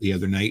talk about the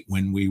other night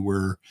when we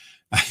were,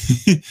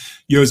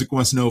 Josek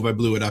wants to know if I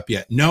blew it up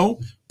yet. No,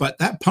 but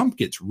that pump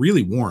gets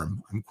really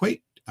warm.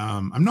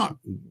 I'm not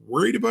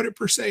worried about it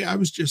per se. I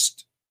was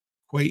just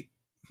quite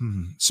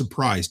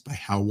surprised by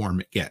how warm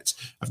it gets.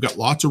 I've got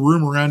lots of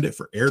room around it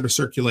for air to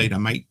circulate. I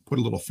might put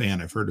a little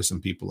fan. I've heard of some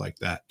people like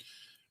that.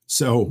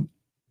 So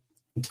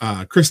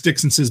Chris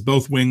Dixon says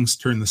both wings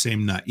turn the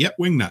same nut. Yep,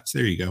 wing nuts.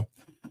 There you go.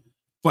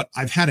 But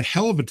I've had a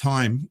hell of a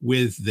time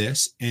with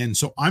this. And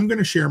so I'm going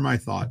to share my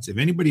thoughts. If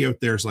anybody out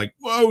there is like,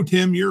 whoa,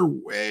 Tim, you're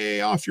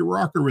way off your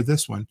rocker with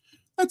this one,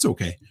 that's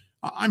okay.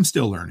 I'm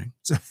still learning.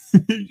 So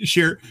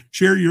share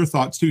your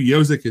thoughts too.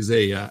 Josek is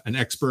an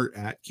expert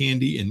at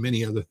candy and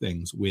many other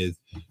things with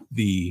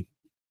the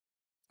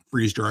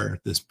freeze dryer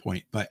at this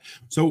point. But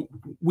so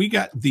we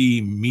got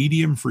the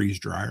medium freeze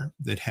dryer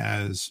that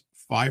has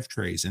 5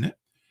 trays in it.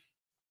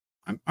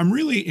 I'm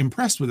really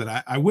impressed with it.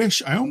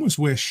 I almost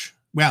wish,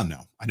 well,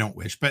 no, I don't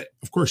wish, but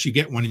of course you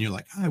get one and you're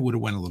like, I would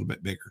have went a little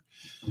bit bigger.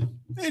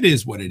 It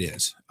is what it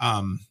is.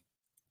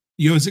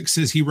 Josek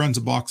says he runs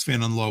a box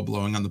fan on low,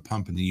 blowing on the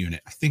pump in the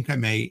unit. I think I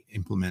may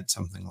implement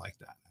something like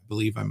that. I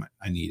believe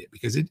I need it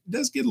because it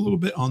does get a little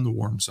bit on the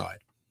warm side.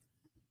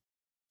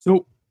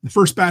 So the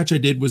first batch I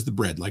did was the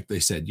bread. Like they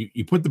said,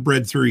 you put the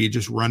bread through, you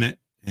just run it,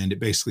 and it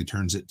basically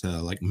turns it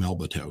to like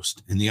Melba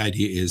toast. And the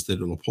idea is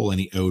that it'll pull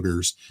any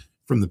odors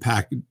from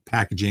the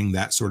packaging,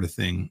 that sort of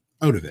thing,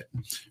 out of it.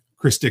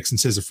 Chris Dixon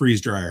says a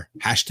freeze dryer.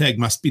 #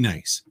 must be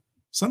nice.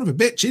 Son of a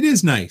bitch, it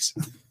is nice.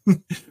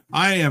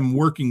 I am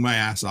working my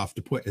ass off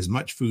to put as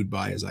much food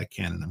by as I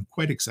can, and I'm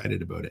quite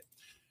excited about it.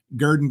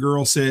 Garden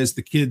Girl says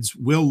the kids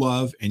will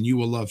love, and you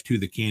will love too,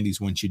 the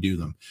candies once you do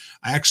them.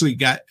 I actually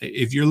got,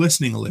 if you're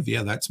listening,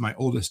 Olivia, that's my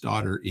oldest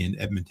daughter in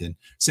Edmonton,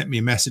 sent me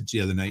a message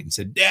the other night and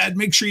said, Dad,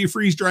 make sure you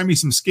freeze dry me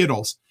some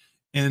Skittles.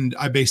 And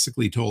I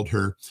basically told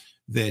her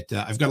that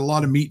I've got a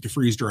lot of meat to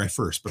freeze dry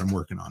first, but I'm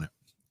working on it.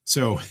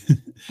 So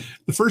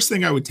the first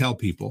thing I would tell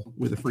people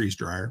with a freeze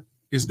dryer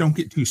is don't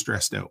get too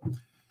stressed out.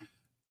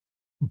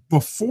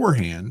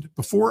 Beforehand,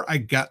 before I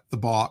got the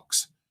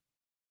box,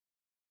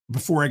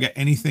 before I got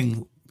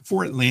anything,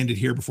 before it landed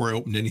here, before I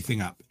opened anything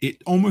up,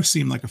 it almost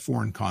seemed like a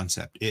foreign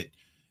concept.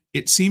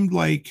 It seemed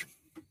like,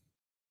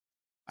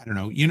 I don't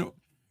know,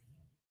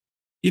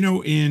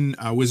 in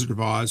Wizard of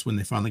Oz, when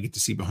they finally get to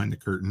see behind the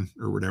curtain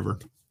or whatever,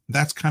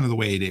 that's kind of the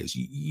way it is.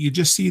 You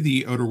just see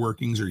the outer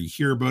workings or you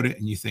hear about it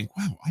and you think,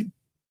 wow,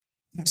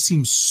 that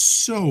seems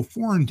so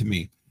foreign to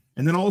me.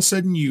 And then all of a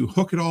sudden you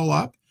hook it all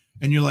up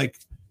and you're like,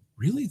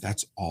 really?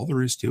 That's all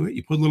there is to it?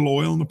 You put a little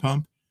oil in the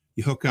pump,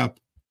 you hook up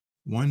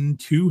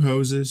 1-2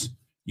 hoses,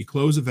 you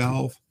close a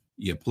valve,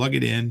 you plug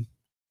it in,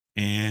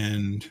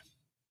 and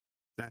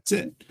that's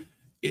it.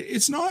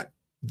 It's not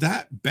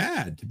that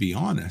bad, to be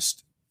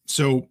honest.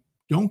 So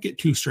don't get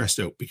too stressed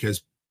out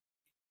because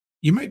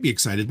you might be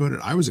excited about it.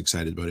 I was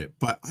excited about it,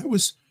 but I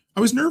was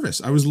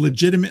nervous. I was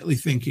legitimately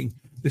thinking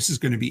this is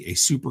going to be a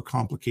super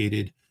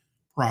complicated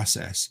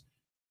process.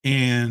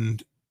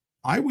 And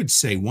I would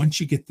say once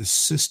you get the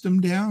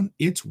system down,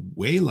 it's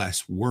way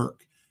less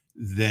work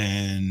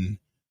than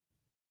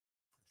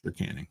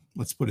canning.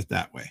 Let's put it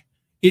that way.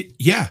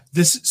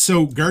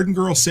 So Garden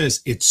Girl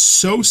says it's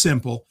so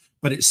simple,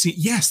 but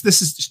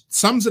this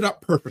sums it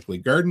up perfectly.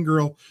 Garden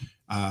Girl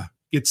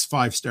gets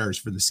 5 stars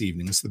for this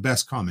evening. It's the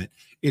best comment.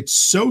 It's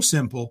so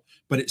simple,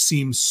 but it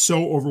seems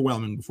so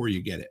overwhelming before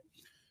you get it.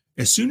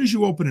 As soon as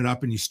you open it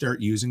up and you start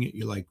using it,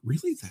 you're like,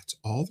 really? That's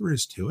all there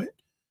is to it?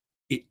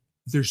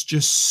 There's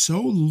just so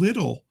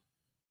little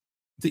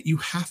that you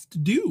have to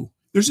do.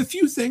 There's a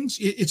few things.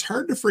 It's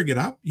hard to frig it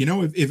up.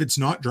 If it's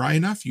not dry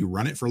enough, you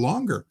run it for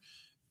longer.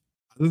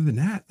 Other than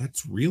that,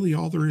 that's really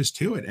all there is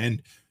to it.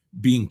 And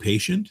being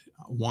patient,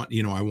 I want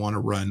to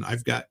run.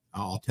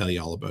 I'll tell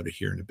you all about it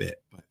here in a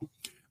bit.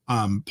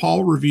 But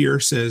Paul Revere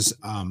says,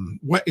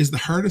 what is the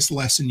hardest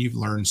lesson you've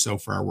learned so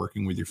far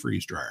working with your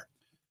freeze dryer?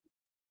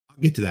 I'll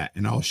get to that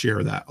and I'll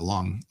share that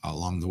along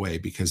the way,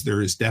 because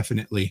there is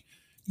definitely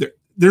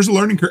there's a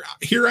learning curve.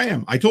 Here I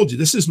am. I told you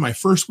this is my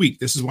first week.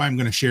 This is why I'm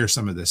going to share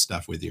some of this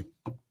stuff with you.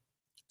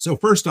 So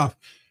first off,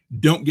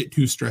 don't get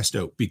too stressed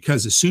out,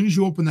 because as soon as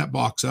you open that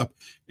box up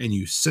and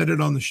you set it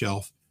on the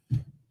shelf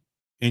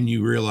and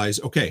you realize,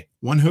 okay,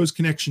 1 hose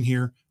connection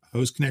here, a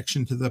hose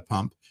connection to the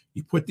pump,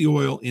 you put the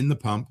oil in the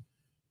pump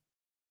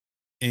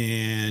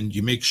and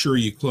you make sure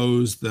you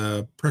close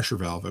the pressure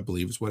valve, I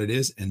believe is what it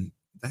is. And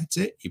that's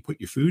it. You put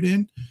your food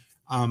in.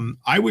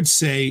 I would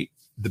say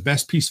the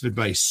best piece of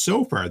advice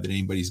so far that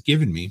anybody's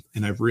given me,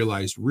 and I've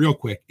realized real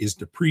quick, is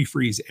to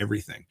pre-freeze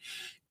everything.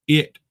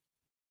 It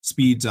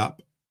speeds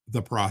up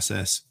the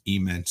process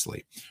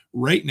immensely.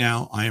 Right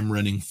now, I am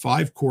running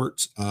 5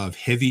 quarts of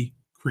heavy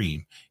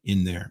cream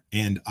in there,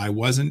 and I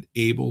wasn't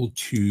able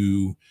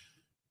to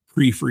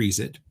pre-freeze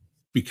it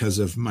because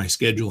of my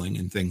scheduling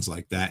and things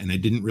like that. And I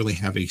didn't really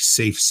have a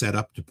safe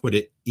setup to put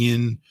it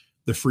in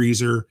the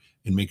freezer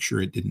and make sure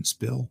it didn't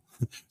spill.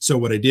 So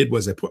what I did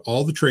was I put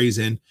all the trays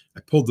in, I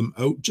pulled them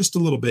out just a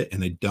little bit,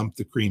 and I dumped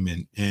the cream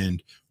in.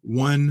 And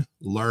 1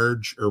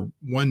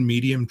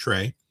 medium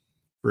tray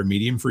for a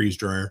medium freeze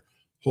dryer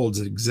holds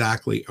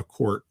exactly a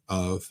quart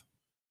of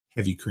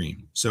heavy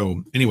cream.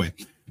 So anyway,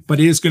 but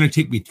it is going to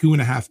take me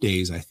 2.5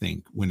 days, I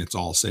think, when it's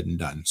all said and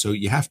done. So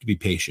you have to be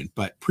patient,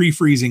 but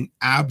pre-freezing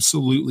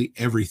absolutely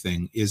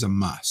everything is a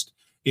must.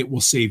 It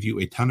will save you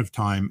a ton of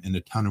time and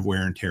a ton of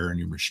wear and tear on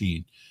your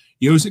machine.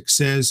 Yozik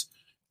says,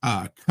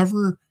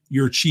 cover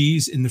your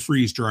cheese in the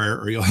freeze dryer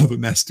or you'll have a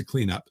mess to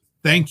clean up.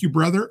 Thank you,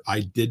 brother.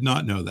 I did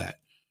not know that.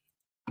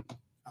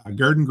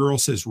 Garden Girl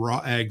says raw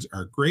eggs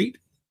are great.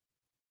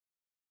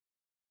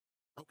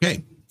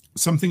 Okay,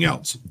 something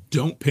else.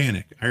 Don't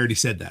panic. I already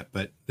said that,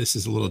 but this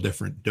is a little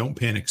different. Don't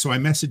panic. So I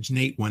messaged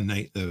Nate one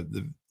night,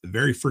 the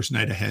very first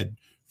night I had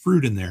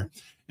fruit in there,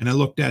 and I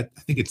looked at,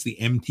 I think it's the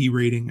MT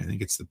rating. I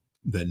think it's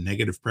the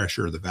negative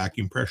pressure or the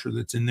vacuum pressure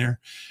that's in there.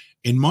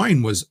 And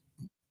mine was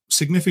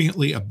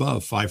significantly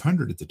above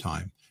 500 at the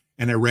time.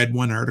 And I read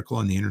one article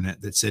on the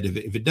internet that said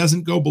if it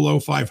doesn't go below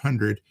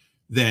 500,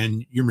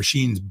 then your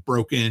machine's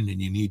broken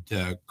and you need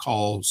to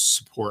call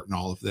support and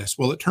all of this.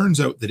 Well, it turns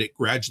out that it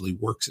gradually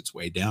works its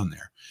way down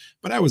there.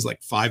 But I was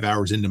like 5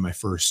 hours into my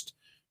first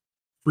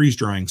freeze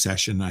drying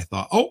session. And I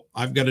thought, oh,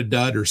 I've got a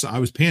dud, or so. I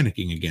was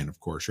panicking again, of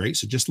course, right?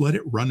 So just let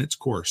it run its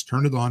course.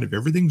 Turn it on. If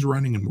everything's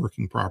running and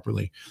working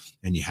properly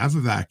and you have a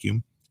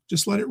vacuum,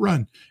 just let it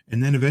run.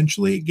 And then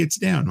eventually it gets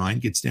down. Mine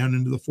gets down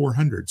into the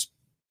 400s.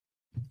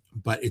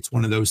 But it's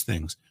one of those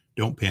things.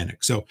 Don't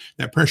panic. So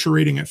that pressure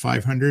rating at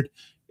 500,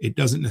 it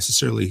doesn't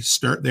necessarily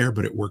start there,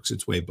 but it works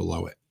its way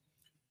below it.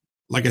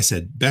 Like I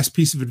said, best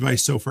piece of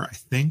advice so far, I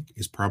think,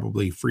 is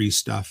probably freeze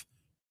stuff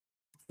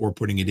before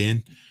putting it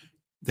in.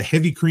 The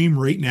heavy cream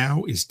right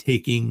now is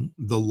taking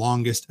the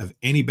longest of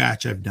any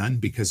batch I've done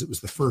because it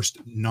was the first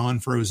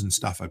non-frozen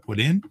stuff I put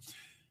in.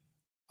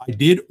 I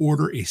did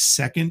order a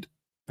second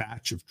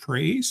batch of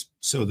trays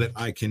so that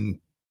I can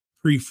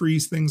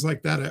pre-freeze things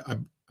like that. I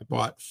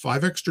bought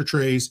 5 extra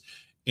trays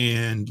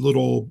and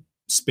little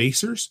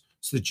spacers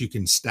so that you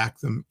can stack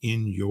them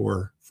in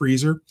your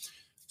freezer.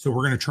 So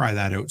we're going to try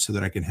that out so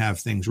that I can have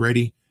things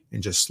ready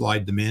and just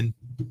slide them in.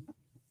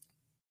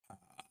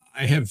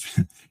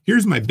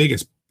 Here's my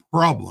biggest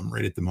problem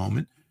right at the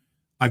moment.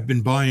 I've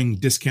been buying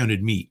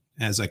discounted meat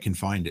as I can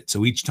find it.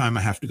 So each time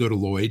I have to go to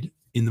Lloyd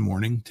in the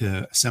morning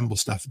to assemble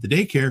stuff at the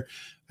daycare,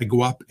 I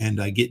go up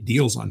and I get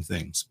deals on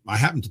things. I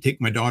happened to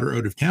take my daughter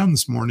out of town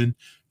this morning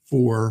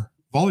for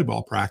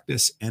volleyball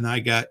practice, and I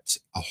got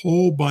a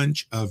whole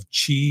bunch of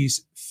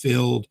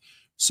cheese-filled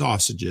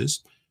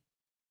sausages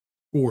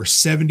for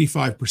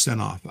 75%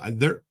 off.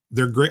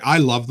 They're great. I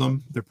love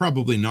them. They're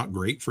probably not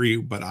great for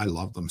you, but I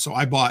love them. So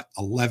I bought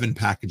 11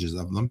 packages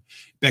of them.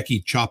 Becky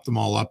chopped them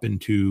all up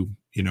into,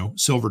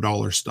 silver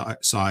dollar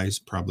size,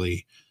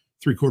 probably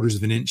 3/4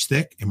 of an inch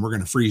thick, and we're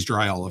going to freeze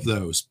dry all of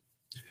those.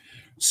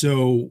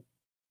 So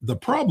the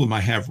problem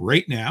I have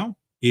right now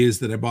is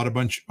that I bought a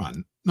bunch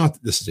on, not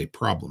that this is a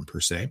problem per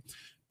se,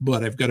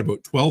 but I've got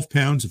about 12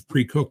 pounds of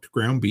pre-cooked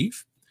ground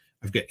beef.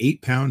 I've got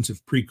 8 pounds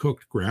of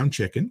pre-cooked ground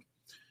chicken.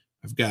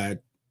 I've got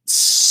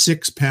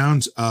 6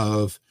 pounds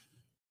of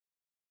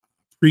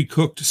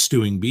pre-cooked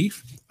stewing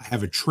beef. I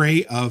have a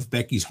tray of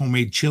Becky's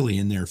homemade chili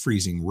in there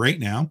freezing right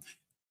now.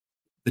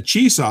 The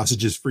cheese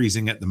sausage is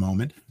freezing at the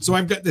moment. So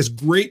I've got this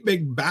great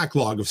big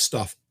backlog of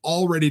stuff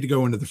all ready to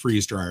go into the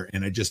freeze dryer,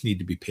 and I just need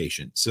to be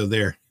patient. So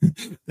there,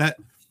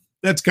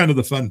 that's kind of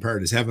the fun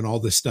part, is having all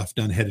this stuff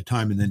done ahead of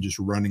time and then just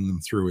running them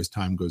through as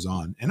time goes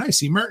on. And I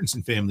see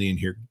Martinson family in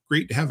here.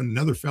 Great to have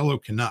another fellow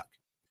Canuck.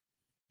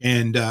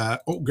 And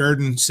Oak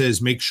Garden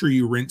says, make sure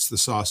you rinse the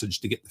sausage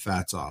to get the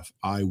fats off.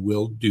 I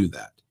will do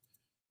that.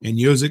 And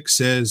Yozik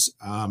says,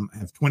 I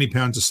have 20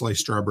 pounds of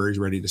sliced strawberries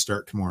ready to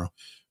start tomorrow.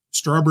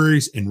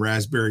 Strawberries and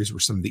raspberries were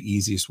some of the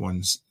easiest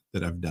ones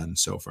that I've done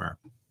so far.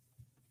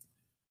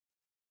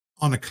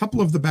 On a couple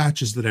of the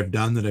batches that I've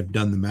done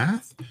the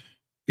math,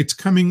 it's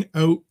coming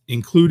out,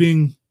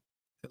 including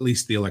at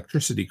least the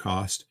electricity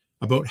cost,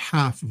 about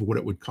half of what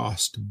it would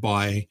cost to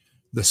buy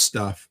the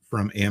stuff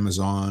from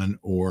Amazon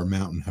or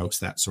Mountain House,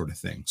 that sort of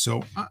thing.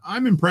 So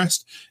I'm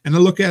impressed. And I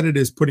look at it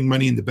as putting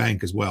money in the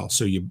bank as well.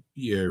 So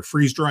you're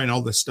freeze drying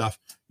all this stuff.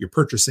 You're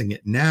purchasing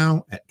it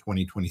now at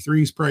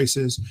 2023's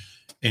prices.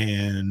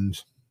 And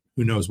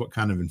who knows what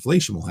kind of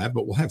inflation we'll have,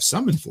 but we'll have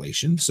some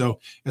inflation. So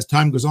as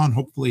time goes on,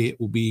 hopefully it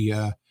will be,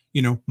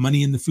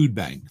 money in the food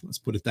bank. Let's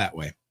put it that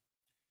way.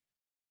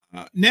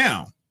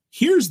 Now,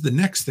 here's the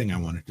next thing I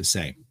wanted to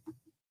say.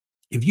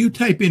 If you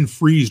type in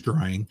freeze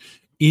drying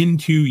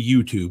into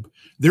YouTube,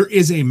 there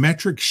is a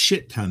metric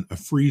shit ton of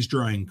freeze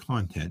drying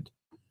content.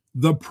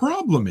 The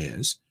problem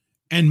is,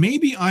 and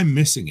maybe I'm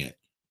missing it,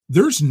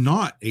 there's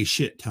not a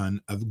shit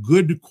ton of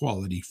good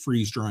quality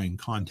freeze drying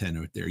content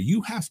out there.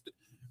 You have to,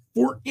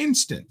 for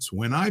instance,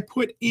 when I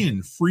put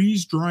in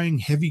freeze drying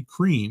heavy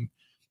cream,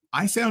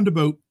 I found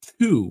about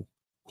 2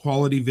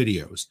 quality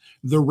videos.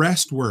 The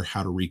rest were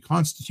how to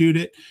reconstitute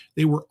it.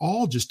 They were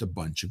all just a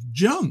bunch of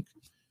junk.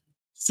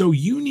 So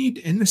you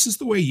need, and this is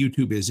the way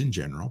YouTube is in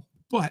general,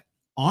 but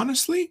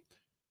honestly,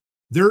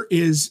 there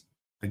is,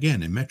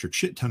 again, a metric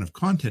shit ton of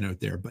content out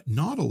there, but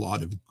not a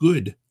lot of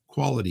good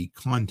quality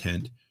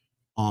content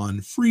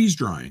on freeze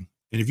drying.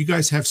 And if you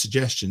guys have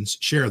suggestions,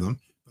 share them.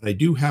 but I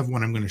do have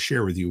one I'm going to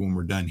share with you when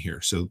we're done here.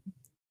 So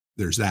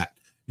there's that.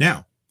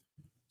 Now,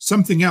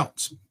 something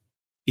else.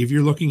 If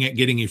you're looking at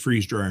getting a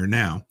freeze dryer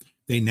now,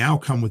 they now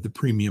come with the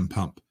premium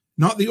pump,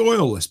 not the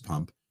oilless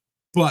pump,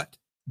 but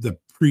the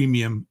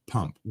premium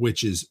pump,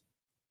 which is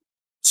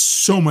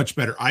so much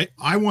better.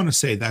 I want to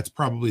say that's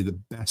probably the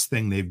best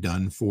thing they've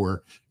done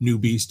for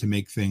newbies to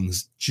make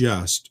things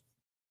just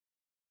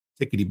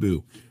tickety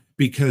boo,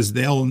 because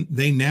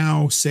they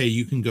now say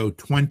you can go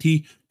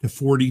 20 to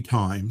 40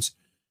 times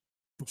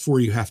before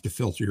you have to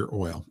filter your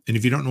oil. And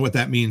if you don't know what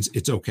that means,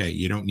 it's okay.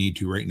 You don't need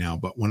to right now.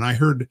 But when I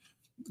heard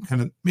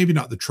kind of maybe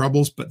not the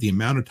troubles, but the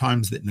amount of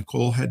times that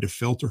Nicole had to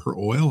filter her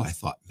oil, I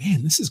thought,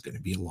 man, this is going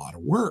to be a lot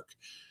of work.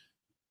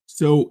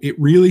 So it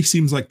really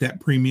seems like that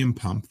premium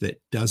pump that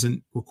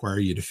doesn't require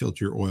you to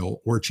filter your oil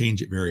or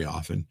change it very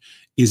often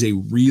is a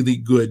really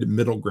good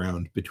middle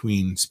ground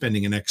between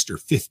spending an extra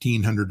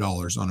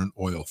 $1,500 on an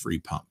oil-free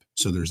pump.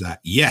 So there's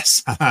that.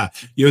 Yes.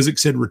 Yozik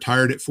said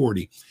retired at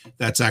 40.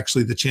 That's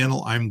actually the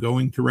channel I'm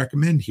going to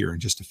recommend here in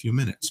just a few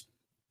minutes.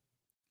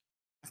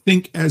 I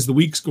think as the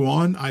weeks go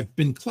on, I've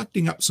been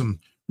collecting up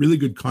some really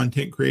good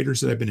content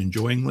creators that I've been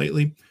enjoying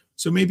lately.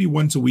 So maybe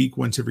once a week,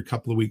 once every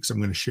couple of weeks, I'm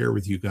going to share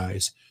with you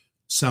guys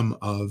some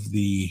of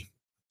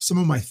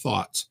my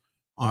thoughts,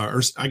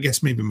 or I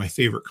guess maybe my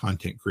favorite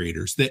content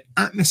creators that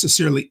aren't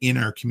necessarily in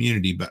our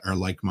community, but are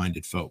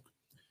like-minded folk.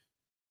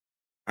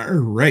 All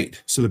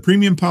right. So the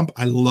premium pump,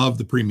 I love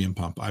the premium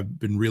pump. I've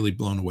been really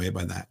blown away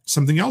by that.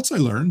 Something else I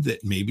learned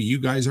that maybe you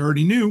guys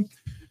already knew,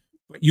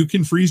 but you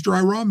can freeze dry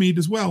raw meat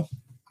as well.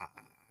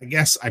 I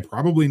guess I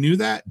probably knew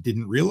that,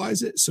 didn't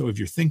realize it. So if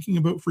you're thinking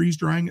about freeze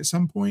drying at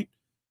some point,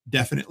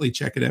 definitely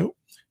check it out.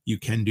 You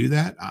can do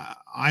that.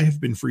 I have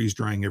been freeze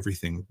drying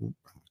everything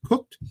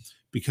cooked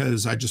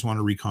because I just want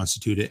to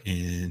reconstitute it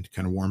and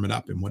kind of warm it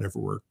up in whatever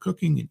we're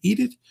cooking and eat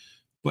it.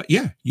 But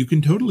yeah, you can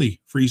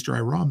totally freeze dry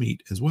raw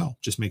meat as well.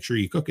 Just make sure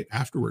you cook it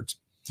afterwards.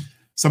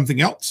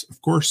 Something else,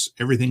 of course,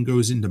 everything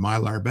goes into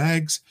Mylar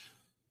bags.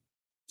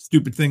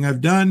 Stupid thing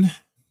I've done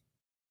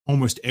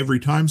almost every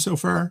time so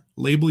far,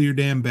 label your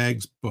damn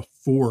bags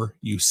before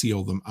you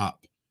seal them up.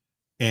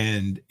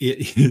 And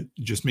it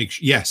just makes,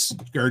 yes,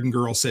 Garden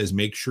Girl says,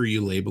 make sure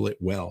you label it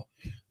well.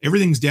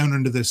 Everything's down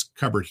under this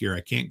cupboard here.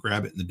 I can't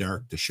grab it in the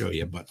dark to show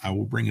you, but I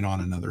will bring it on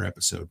another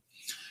episode.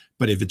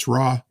 But if it's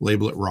raw,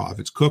 label it raw. If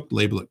it's cooked,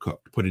 label it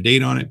cooked. Put a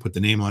date on it, put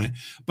the name on it,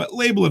 but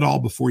label it all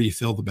before you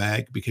fill the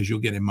bag because you'll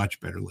get a much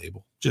better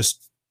label.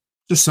 Just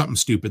something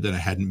stupid that I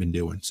hadn't been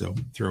doing. So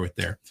throw it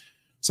there.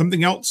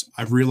 Something else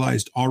I've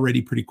realized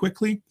already pretty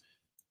quickly,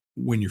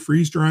 when you're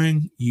freeze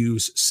drying,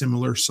 use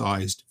similar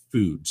sized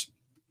foods.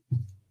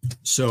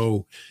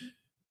 So,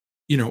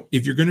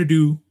 if you're going to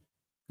do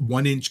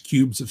 1-inch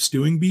cubes of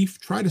stewing beef,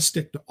 try to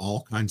stick to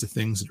all kinds of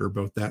things that are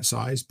about that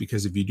size,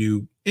 because if you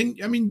do, and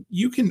I mean,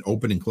 you can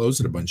open and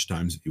close it a bunch of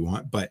times if you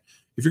want, but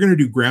if you're going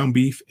to do ground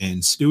beef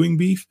and stewing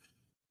beef,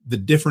 the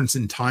difference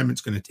in time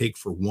it's going to take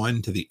for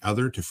one to the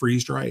other to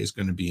freeze dry is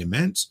going to be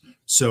immense.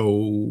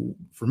 So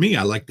for me,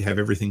 I like to have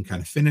everything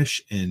kind of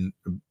finish and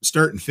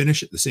start and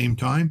finish at the same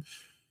time.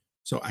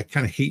 So I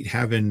kind of hate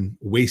having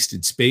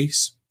wasted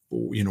space.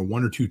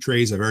 1 or 2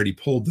 trays. I've already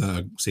pulled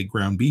the, say,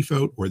 ground beef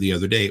out, or the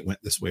other day it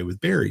went this way with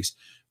berries.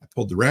 I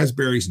pulled the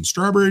raspberries and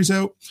strawberries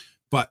out,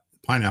 but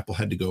pineapple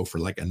had to go for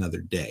like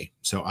another day.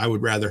 So I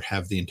would rather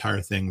have the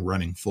entire thing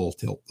running full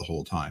tilt the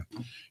whole time.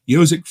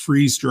 Yozik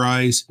freeze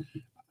dries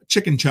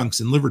chicken chunks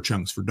and liver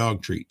chunks for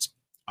dog treats.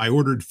 I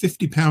ordered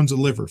 50 pounds of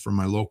liver from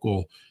my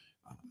local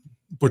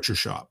butcher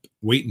shop,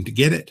 waiting to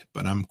get it,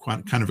 but I'm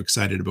kind of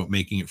excited about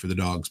making it for the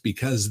dogs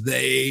because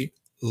they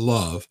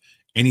love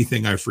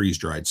anything I've freeze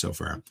dried so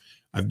far.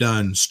 I've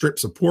done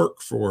strips of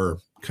pork for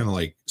kind of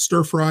like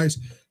stir fries,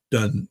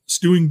 done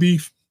stewing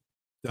beef,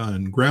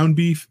 done ground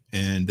beef,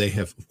 and they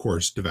have, of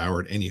course,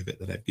 devoured any of it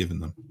that I've given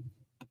them.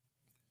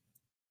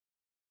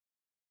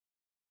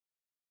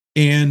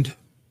 And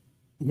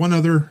one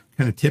other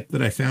kind of tip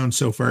that I found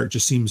so far, it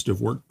just seems to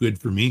have worked good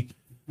for me.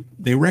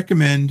 They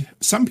recommend,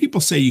 some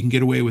people say you can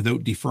get away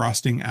without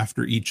defrosting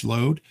after each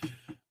load.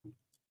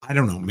 I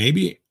don't know,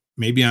 maybe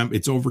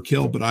it's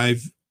overkill, but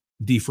I've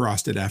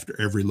defrosted after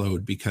every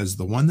load, because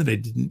the one that I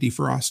didn't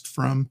defrost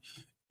from,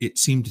 it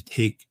seemed to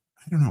take,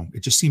 I don't know, it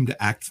just seemed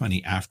to act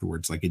funny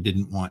afterwards. Like it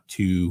didn't want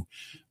to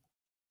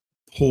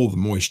pull the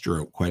moisture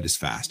out quite as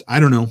fast. I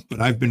don't know, but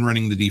I've been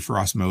running the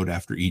defrost mode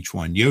after each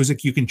one.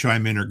 Yozik, you can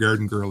chime in, or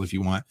Garden Girl if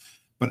you want.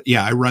 But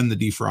yeah, I run the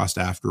defrost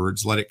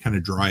afterwards, let it kind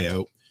of dry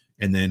out,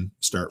 and then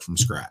start from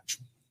scratch.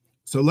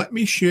 So let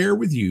me share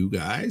with you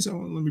guys. Let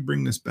me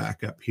bring this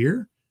back up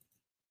here.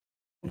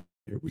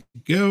 There we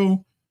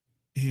go.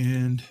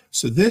 And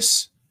so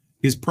this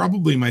is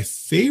probably my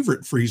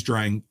favorite freeze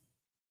drying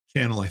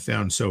channel I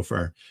found so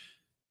far.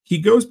 He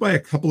goes by a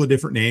couple of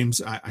different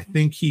names. I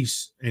think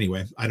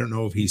anyway, I don't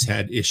know if he's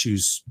had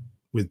issues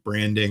with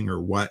branding or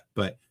what,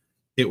 but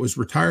it was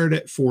Retired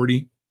at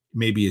 40.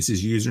 Maybe it's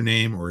his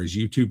username or his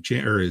YouTube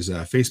channel or his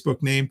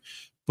Facebook name.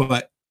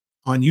 But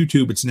on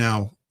YouTube, it's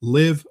now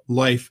Live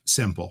Life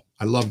Simple.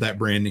 I love that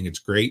branding. It's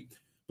great.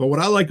 But what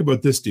I like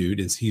about this dude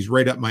is he's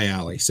right up my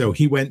alley. So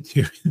he went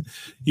to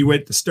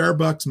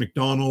Starbucks,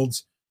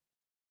 McDonald's,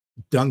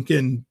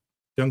 Dunkin'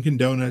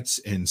 Donuts,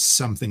 and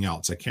something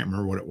else. I can't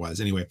remember what it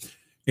was. Anyway,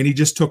 and he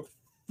just took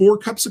 4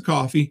 cups of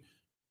coffee,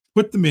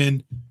 put them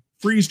in,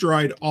 freeze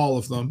dried all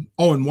of them.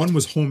 Oh, and one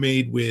was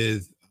homemade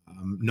with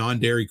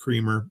non-dairy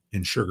creamer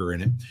and sugar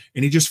in it.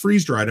 And he just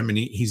freeze dried them. And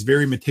he's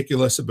very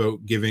meticulous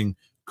about giving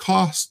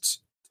costs,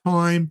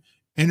 time,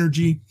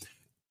 energy.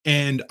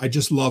 And I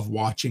just love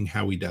watching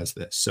how he does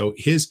this. So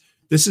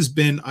this has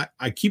been,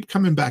 I keep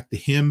coming back to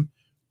him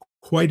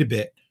quite a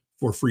bit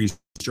for freeze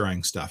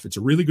drying stuff. It's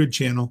a really good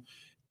channel.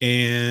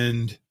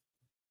 And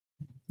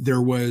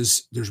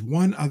there's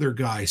one other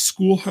guy,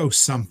 Schoolhouse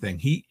something.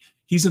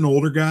 He's an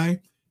older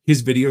guy.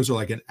 His videos are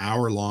like an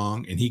hour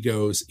long, and he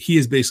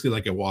is basically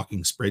like a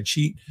walking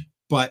spreadsheet,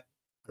 but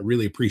I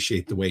really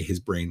appreciate the way his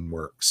brain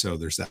works. So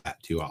there's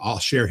that too. I'll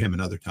share him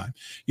another time.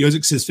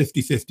 Yozik says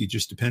 50-50,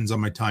 just depends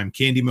on my time.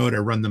 Candy mode, I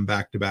run them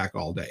back to back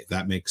all day.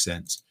 That makes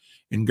sense.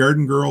 And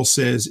Garden Girl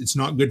says it's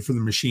not good for the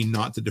machine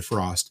not to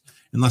defrost.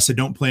 Unless I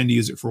don't plan to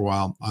use it for a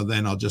while,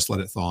 then I'll just let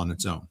it thaw on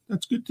its own.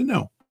 That's good to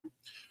know.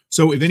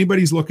 So if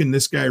anybody's looking,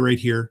 this guy right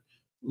here,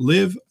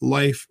 Live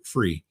Life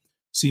Free,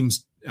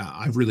 seems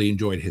I've really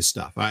enjoyed his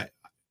stuff. I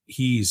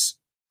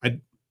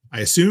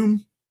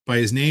assume by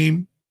his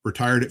name,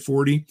 retired at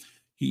 40.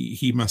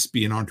 He must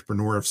be an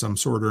entrepreneur of some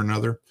sort or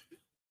another.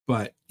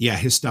 But yeah,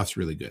 his stuff's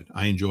really good.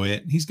 I enjoy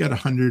it. He's got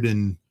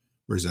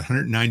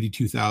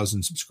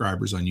 192,000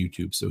 subscribers on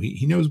YouTube. So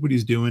he knows what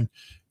he's doing,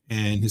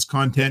 and his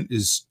content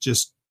is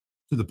just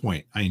to the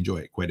point. I enjoy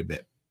it quite a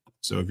bit.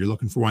 So if you're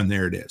looking for one,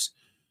 there it is.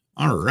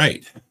 All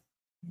right.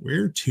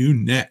 Where to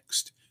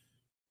next?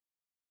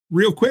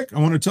 Real quick, I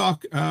want to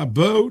talk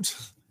about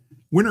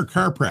winter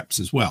car preps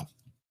as well.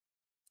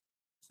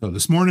 So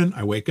this morning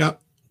I wake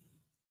up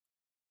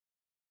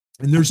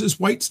and there's this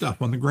white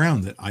stuff on the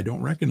ground that I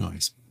don't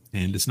recognize.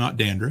 And it's not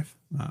dandruff.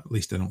 At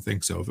least I don't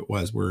think so. If it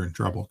was, we're in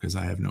trouble because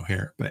I have no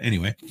hair. But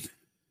anyway,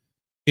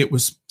 it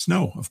was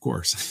snow, of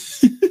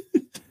course.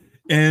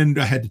 And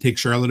I had to take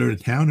Charlotte out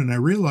of town, and I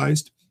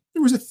realized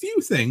there was a few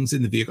things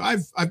in the vehicle.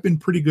 I've been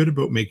pretty good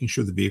about making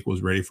sure the vehicle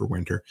is ready for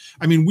winter.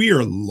 I mean, we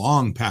are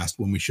long past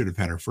when we should have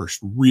had our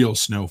first real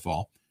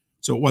snowfall.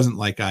 So it wasn't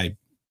like I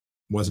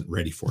wasn't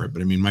ready for it.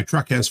 But I mean, my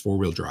truck has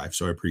 4-wheel drive,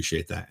 so I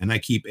appreciate that. And I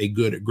keep a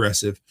good,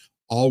 aggressive,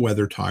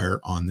 all-weather tire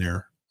on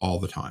there all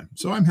the time.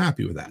 So I'm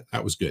happy with that.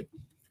 That was good.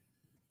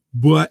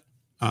 But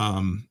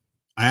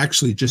I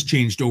actually just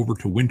changed over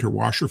to winter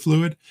washer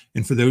fluid.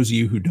 And for those of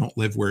you who don't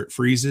live where it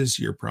freezes,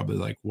 you're probably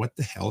like, what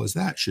the hell is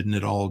that?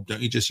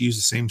 Don't you just use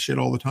the same shit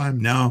all the time?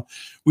 No,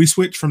 we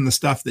switch from the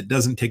stuff that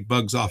doesn't take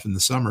bugs off in the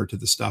summer to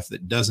the stuff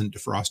that doesn't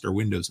defrost our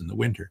windows in the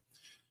winter.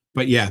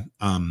 But yeah,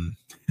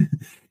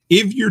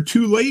 if you're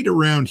too late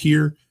around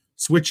here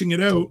switching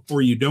it out,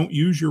 or you don't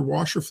use your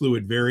washer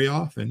fluid very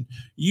often,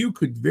 you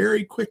could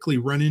very quickly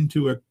run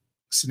into a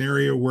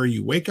scenario where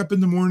you wake up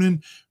in the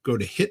morning, go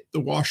to hit the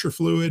washer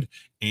fluid,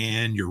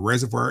 and your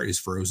reservoir is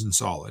frozen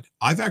solid.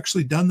 I've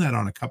actually done that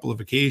on a couple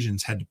of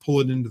occasions, had to pull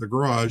it into the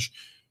garage,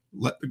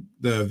 let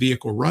the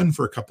vehicle run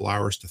for a couple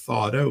hours to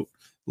thaw it out.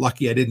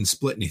 Lucky I didn't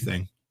split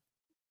anything.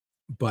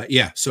 But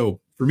yeah, so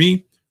for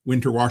me,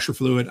 winter washer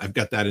fluid, I've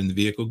got that in the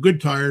vehicle.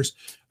 Good tires.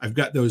 I've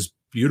got those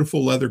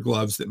beautiful leather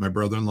gloves that my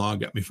brother-in-law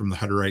got me from the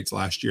Hutterites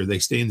last year. They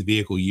stay in the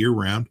vehicle year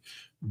round.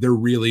 They're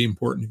really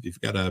important if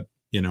you've got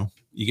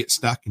you get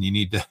stuck and you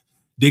need to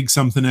dig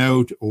something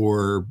out,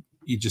 or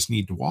you just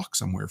need to walk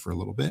somewhere for a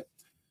little bit.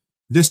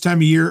 This time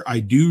of year, I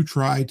do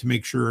try to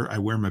make sure I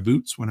wear my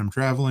boots when I'm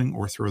traveling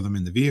or throw them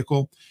in the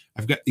vehicle.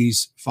 I've got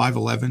these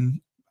 511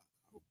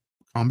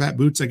 combat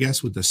boots, I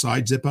guess, with the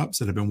side zip ups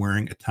that I've been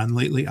wearing a ton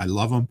lately. I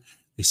love them.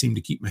 They seem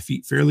to keep my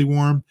feet fairly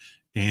warm,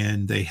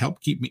 and they help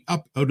keep me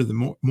up out of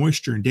the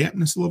moisture and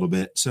dampness a little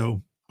bit.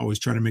 So I always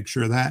try to make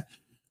sure of that.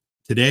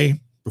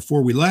 Today,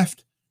 before we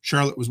left,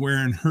 Charlotte was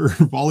wearing her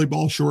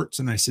volleyball shorts,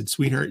 and I said,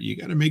 sweetheart, you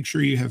got to make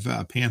sure you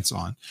have pants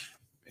on.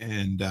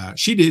 And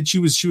she did. She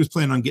was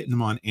planning on getting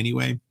them on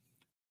anyway,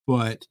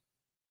 but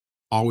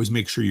always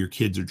make sure your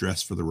kids are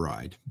dressed for the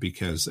ride,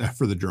 because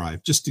for the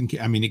drive, just in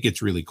case. I mean, it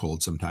gets really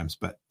cold sometimes,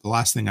 but the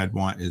last thing I'd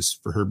want is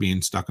for her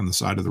being stuck on the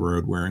side of the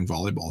road wearing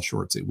volleyball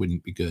shorts. It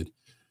wouldn't be good.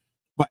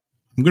 But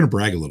I'm going to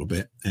brag a little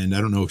bit, and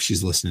I don't know if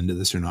she's listening to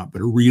this or not,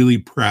 but a really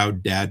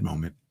proud dad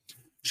moment.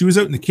 She was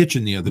out in the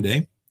kitchen the other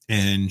day,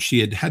 and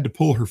she had to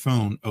pull her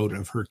phone out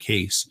of her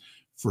case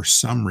for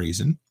some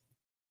reason.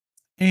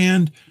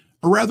 And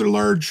a rather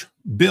large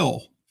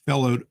bill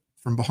fell out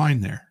from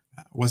behind there.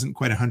 It wasn't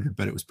quite 100,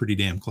 but it was pretty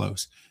damn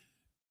close.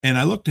 And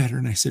I looked at her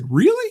and I said,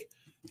 really?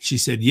 She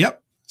said,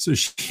 yep. So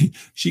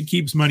she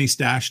keeps money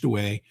stashed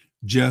away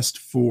just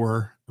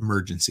for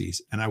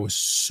emergencies. And I was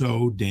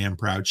so damn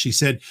proud. She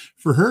said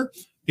for her,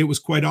 it was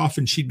quite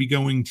often she'd be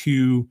going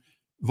to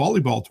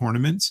volleyball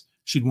tournaments.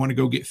 She'd want to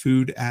go get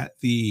food at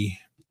the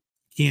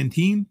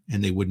canteen,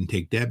 and they wouldn't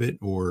take debit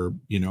or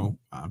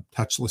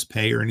touchless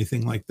pay or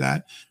anything like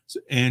that.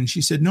 And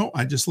she said, no,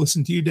 I just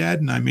listened to you, Dad,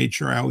 and I made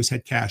sure I always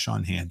had cash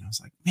on hand. I was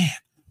like, man,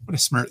 what a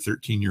smart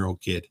 13-year-old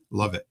kid.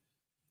 Love it.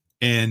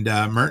 And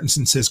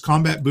Martinson says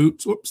combat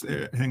boots. Whoops,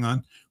 hang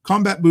on.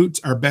 Combat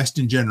boots are best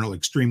in general,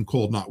 extreme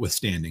cold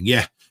notwithstanding.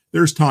 Yeah,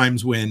 there's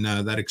times when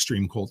that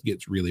extreme cold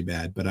gets really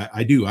bad, but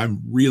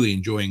I'm really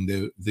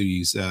enjoying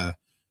these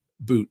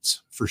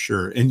boots for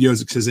sure. And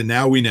Yozik says, and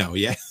now we know.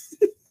 Yeah.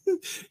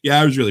 Yeah,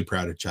 I was really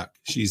proud of Chuck.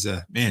 She's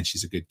a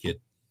good kid.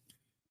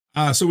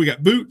 So we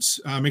got boots.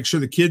 Make sure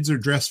the kids are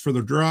dressed for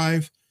the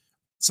drive.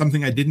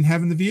 Something I didn't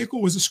have in the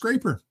vehicle was a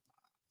scraper.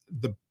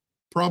 The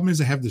problem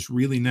is I have this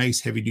really nice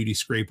heavy duty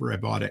scraper I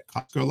bought at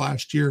Costco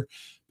last year,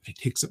 but it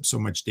takes up so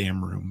much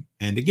damn room.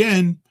 And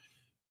again,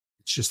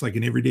 it's just like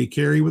an everyday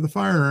carry with a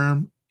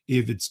firearm.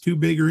 If it's too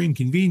big or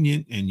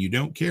inconvenient and you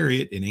don't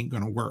carry it, it ain't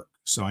going to work.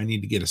 So I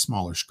need to get a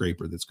smaller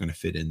scraper that's going to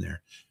fit in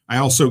there. I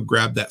also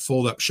grabbed that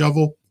fold up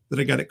shovel that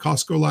I got at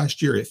Costco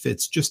last year. It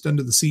fits just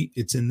under the seat.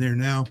 It's in there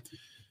now.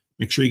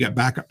 Make sure you got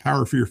backup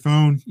power for your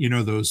phone. You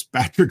know, those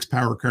Batrix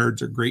power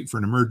cards are great for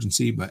an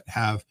emergency, but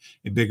have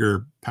a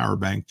bigger power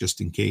bank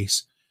just in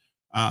case.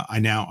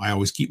 I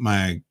always keep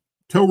my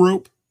tow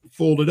rope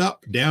folded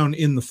up down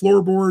in the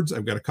floorboards.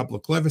 I've got a couple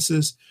of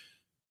clevises,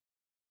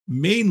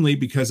 mainly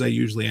because I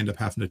usually end up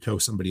having to tow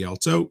somebody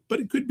else out, but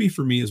it could be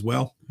for me as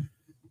well.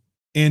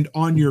 And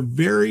on your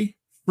very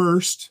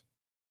first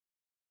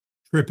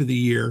trip of the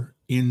year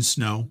in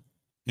snow,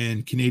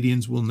 and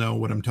Canadians will know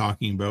what I'm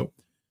talking about,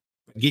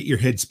 get your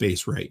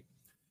headspace right.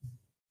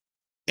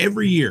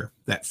 Every year,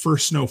 that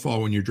first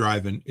snowfall when you're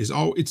driving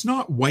it's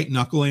not white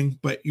knuckling,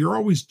 but you're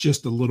always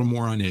just a little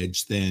more on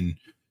edge than,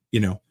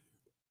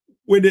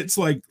 when it's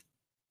like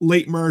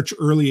late March,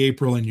 early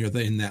April, and you're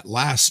in that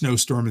last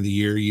snowstorm of the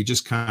year, you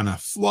just kind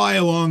of fly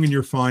along and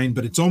you're fine.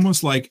 But it's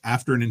almost like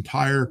after an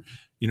entire,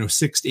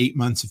 6 to 8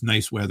 months of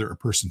nice weather, a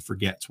person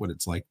forgets what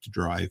it's like to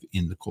drive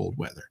in the cold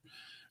weather.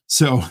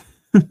 So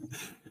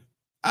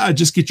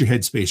just get your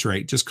headspace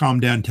right. Just calm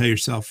down. Tell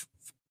yourself,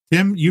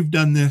 Tim, you've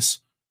done this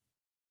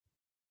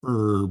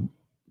for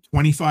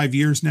 25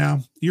 years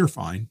now. You're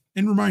fine.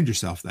 And remind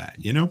yourself that,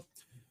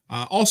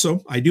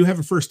 Also, I do have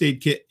a first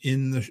aid kit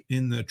in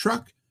the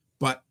truck,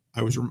 but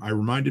I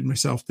reminded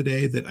myself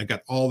today that I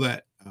got all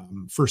that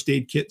first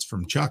aid kits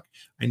from Chuck.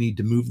 I need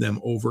to move them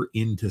over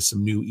into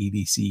some new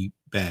EDC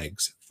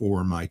bags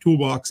for my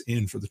toolbox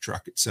and for the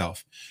truck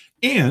itself.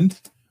 And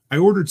I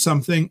ordered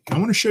something. I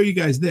want to show you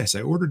guys this.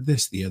 I ordered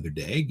this the other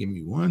day. Give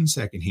me 1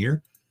 second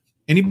here.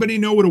 Anybody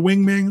know what a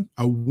wingman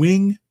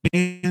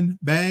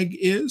bag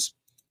is?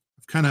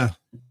 I've kind of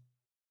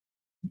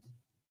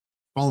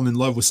fallen in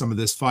love with some of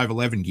this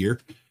 511 gear,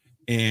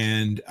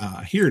 and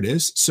here it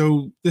is.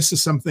 So this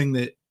is something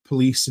that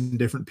police and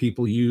different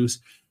people use.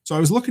 So I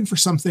was looking for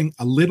something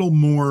a little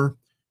more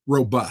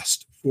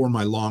robust for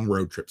my long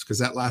road trips, because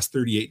that last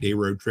 38-day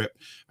road trip,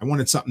 I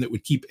wanted something that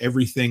would keep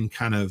everything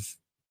kind of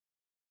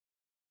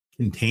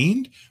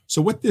contained.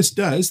 So what this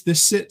does,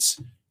 this sits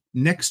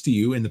next to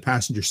you in the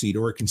passenger seat,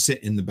 or it can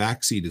sit in the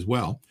back seat as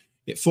well.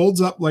 It folds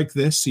up like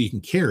this so you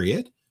can carry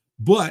it.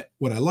 But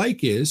what I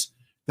like is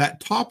that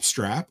top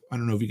strap. I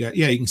don't know if you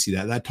can see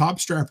that top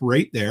strap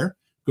right there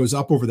goes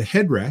up over the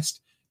headrest,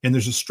 and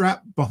there's a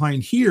strap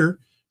behind here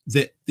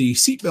that the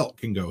seatbelt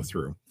can go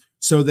through,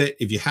 so that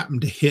if you happen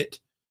to hit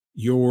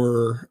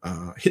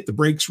the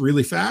brakes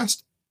really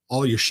fast,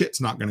 all your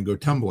shit's not going to go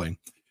tumbling.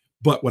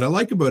 But what I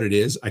like about it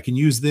is I can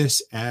use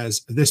this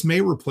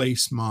may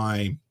replace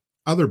my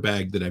other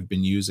bag that I've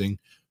been using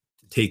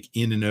to take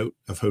in and out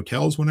of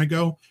hotels when I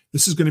go.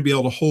 This is going to be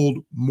able to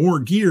hold more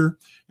gear,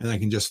 and I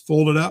can just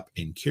fold it up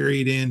and carry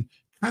it in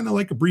kind of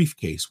like a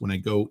briefcase when I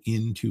go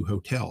into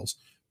hotels.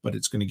 But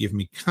it's going to give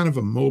me kind of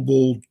a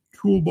mobile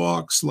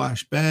toolbox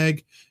 /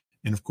 bag.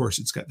 And of course,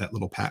 it's got that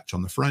little patch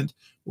on the front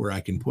where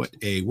I can put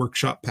a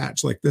workshop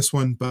patch like this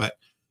one. But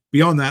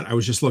beyond that, I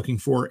was just looking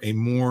for a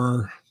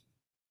more,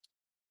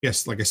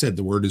 yes, like I said,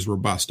 the word is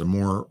robust, a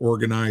more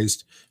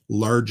organized,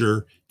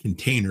 larger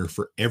container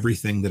for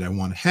everything that I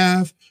want to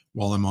have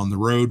while I'm on the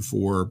road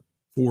for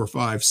 4,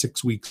 5,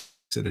 6 weeks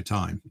at a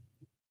time.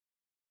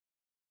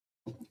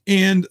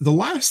 And the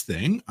last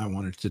thing I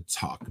wanted to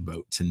talk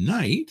about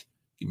tonight,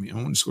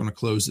 I'm just going to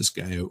close this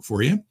guy out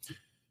for you.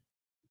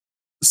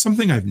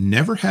 Something I've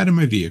never had in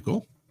my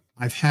vehicle.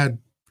 I've had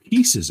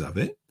pieces of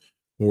it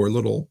or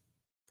little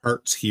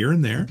parts here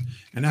and there.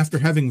 And after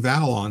having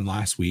Val on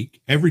last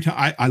week, every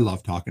time I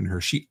love talking to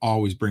her, she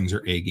always brings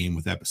her A game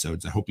with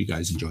episodes. I hope you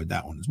guys enjoyed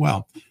that one as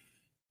well.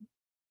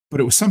 But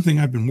it was something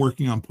I've been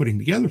working on putting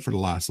together for the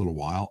last little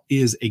while,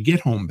 is a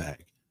get home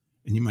bag.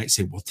 And you might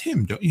say, well,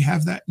 Tim, don't you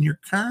have that in your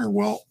car?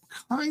 Well,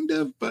 kind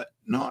of, but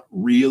not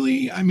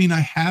really. I mean, I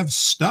have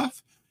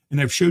stuff, and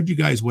I've showed you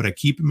guys what I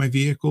keep in my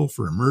vehicle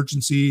for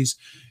emergencies.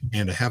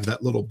 And I have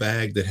that little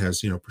bag that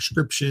has,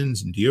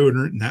 prescriptions and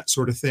deodorant and that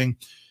sort of thing.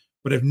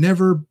 But I've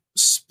never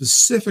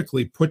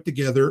specifically put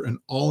together an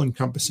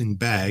all-encompassing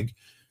bag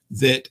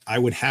that I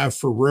would have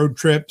for road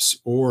trips,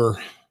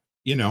 or,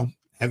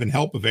 heaven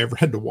help if I ever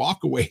had to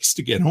walk a ways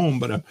to get home.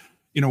 But I'm,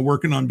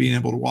 working on being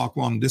able to walk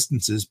long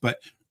distances. But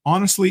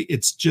honestly,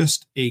 it's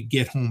just a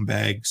get home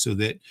bag so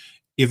that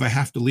if I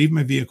have to leave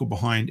my vehicle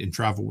behind and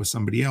travel with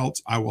somebody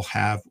else, I will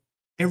have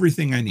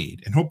everything I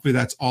need. And hopefully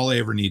that's all I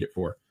ever need it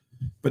for.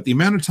 But the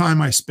amount of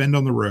time I spend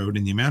on the road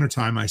and the amount of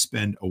time I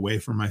spend away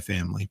from my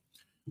family,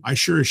 I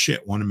sure as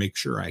shit want to make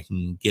sure I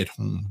can get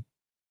home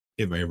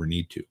if I ever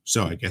need to.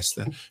 So I guess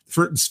the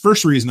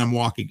first reason I'm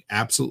walking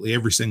absolutely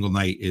every single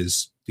night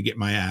is to get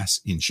my ass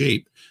in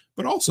shape,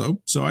 but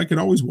also so I could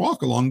always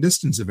walk a long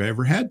distance if I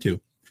ever had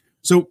to.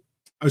 So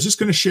I was just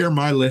going to share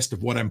my list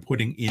of what I'm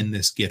putting in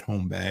this get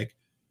home bag.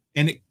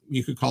 And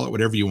you could call it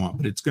whatever you want,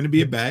 but it's going to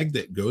be a bag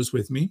that goes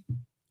with me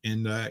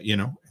and,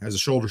 has a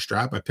shoulder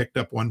strap. I picked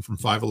up one from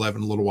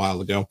 511 a little while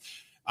ago.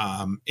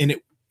 And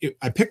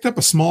I picked up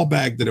a small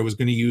bag that I was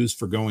going to use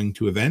for going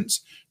to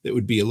events that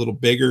would be a little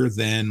bigger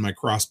than my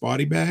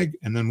crossbody bag.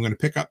 And then I'm going to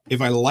pick up,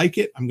 if I like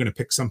it, I'm going to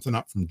pick something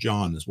up from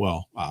John as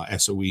well.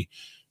 SOE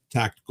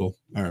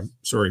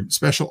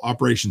Special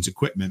Operations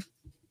Equipment.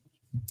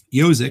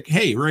 Yozik,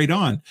 hey, right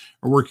on,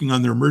 are working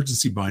on their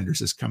emergency binders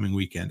this coming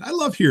weekend. I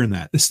love hearing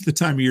that. This is the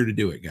time of year to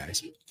do it,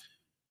 guys.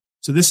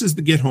 So this is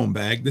the get home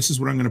bag. This is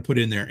what I'm going to put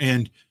in there.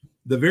 And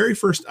the very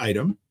first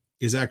item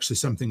is actually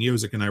something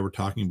Yozik and I were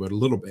talking about a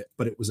little bit,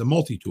 but it was a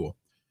multi-tool.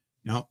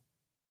 Now,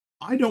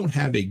 I don't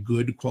have a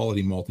good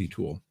quality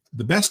multi-tool.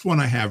 The best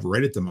one I have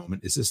right at the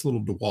moment is this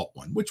little DeWalt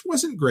one, which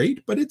wasn't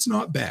great, but it's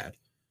not bad.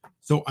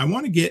 So I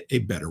want to get a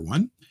better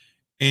one.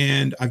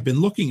 And I've been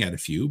looking at a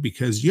few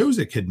because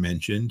Yozik had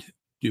mentioned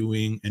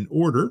doing an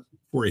order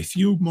for a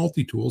few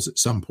multi-tools at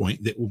some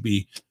point that will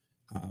be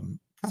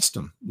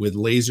custom with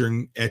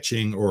lasering,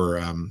 etching, or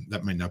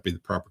that might not be the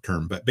proper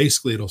term, but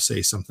basically it'll say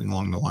something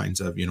along the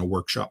lines of,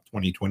 workshop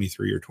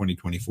 2023 or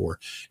 2024,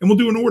 and we'll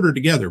do an order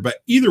together. But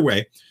either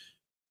way,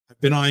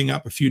 I've been eyeing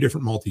up a few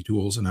different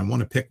multi-tools and I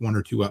want to pick one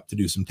or two up to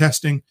do some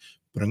testing,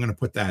 but I'm going to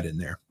put that in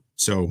there.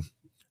 So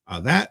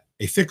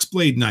a fixed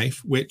blade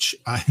knife, which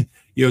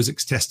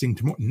Yozik's testing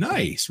tomorrow.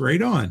 Nice,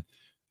 right on.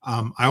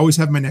 I always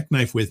have my neck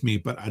knife with me,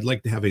 but I'd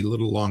like to have a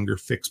little longer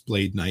fixed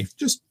blade knife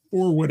just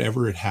for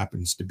whatever it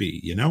happens to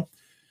be,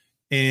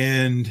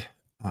 and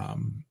a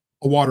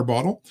water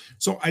bottle.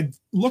 So I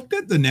looked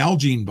at the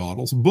Nalgene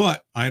bottles,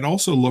 but I'd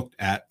also looked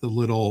at the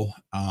little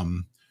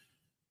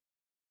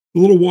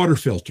water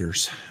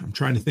filters. I'm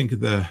trying to think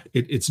of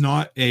it's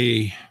not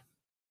a,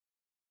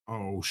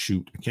 oh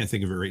shoot, I can't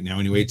think of it right now.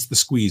 Anyway, it's the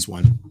squeeze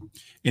one,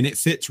 and it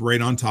fits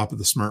right on top of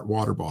the smart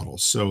water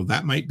bottles. So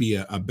that might be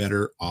a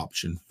better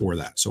option for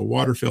that. So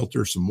water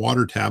filter, some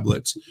water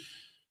tablets,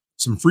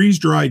 some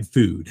freeze-dried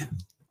food.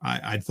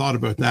 I'd thought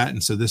about that.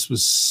 And so this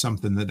was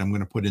something that I'm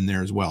going to put in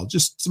there as well.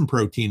 Just some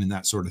protein and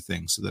that sort of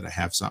thing so that I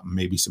have something,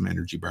 maybe some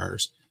energy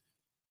bars.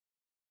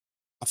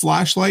 A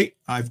flashlight.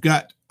 I've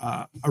got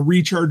a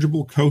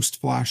rechargeable Coast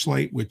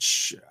flashlight,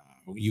 which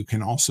you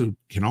can also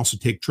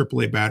take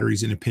AAA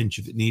batteries in a pinch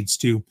if it needs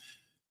to.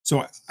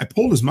 So I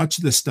pulled as much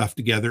of this stuff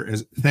together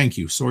as, thank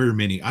you, Sawyer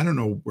Mini. I don't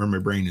know where my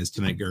brain is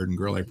tonight, Garden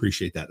Girl. I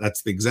appreciate that.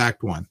 That's the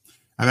exact one.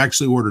 I've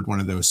actually ordered one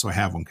of those, so I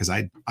have one because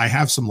I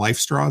have some Life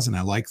Straws and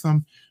I like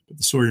them, but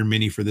the Sawyer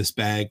Mini for this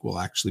bag will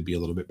actually be a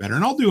little bit better.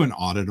 And I'll do an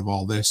audit of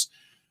all this.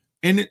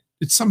 And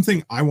it's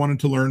something I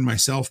wanted to learn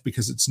myself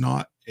because it's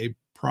not a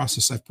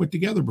process I've put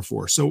together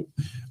before. So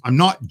I'm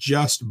not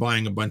just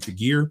buying a bunch of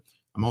gear.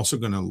 I'm also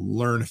going to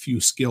learn a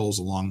few skills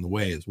along the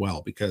way as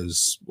well,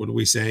 because what do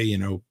we say?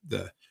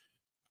 The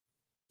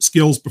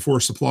skills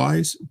before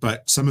supplies,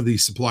 but some of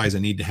these supplies I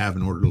need to have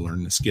in order to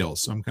learn the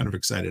skills. So I'm kind of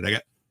excited.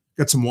 I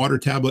got some water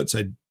tablets.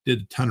 I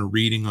did a ton of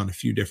reading on a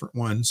few different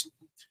ones.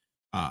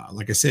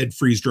 Like I said,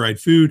 freeze-dried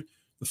food,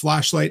 the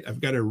flashlight.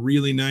 I've got a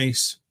really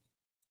nice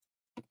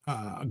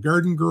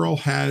Garden Girl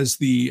has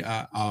the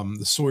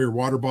Sawyer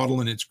water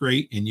bottle, and it's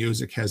great. And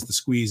Yozik has the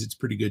squeeze. It's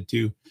pretty good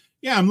too.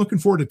 Yeah, I'm looking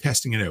forward to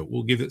testing it out.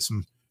 We'll give it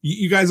some,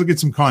 you guys will get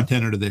some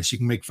content out of this. You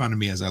can make fun of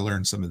me as I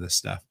learn some of this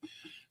stuff.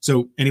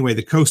 So anyway,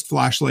 the Coast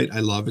flashlight, I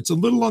love. It's a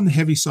little on the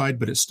heavy side,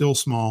 but it's still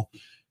small,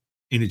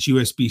 and it's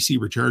USB-C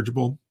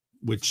rechargeable,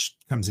 which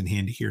comes in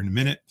handy here in a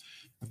minute.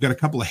 I've got a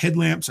couple of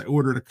headlamps. I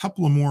ordered a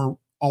couple of more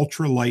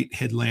ultralight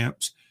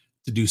headlamps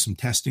to do some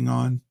testing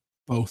on,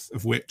 both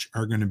of which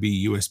are going to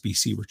be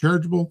USB-C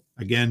rechargeable.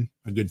 Again,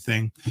 a good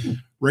thing.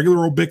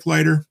 Regular old Bic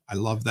lighter. I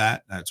love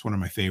that. That's one of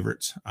my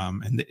favorites.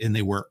 And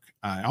they work.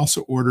 I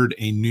also ordered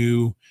a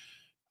new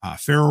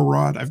ferro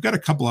rod. I've got a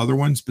couple other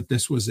ones, but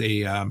this was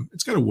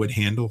it's got a wood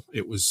handle.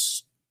 It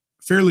was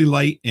fairly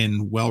light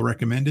and well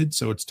recommended.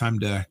 So it's time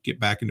to get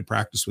back into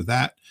practice with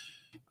that.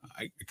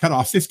 I cut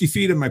off 50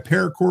 feet of my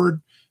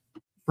paracord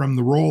from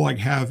the roll I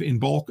have in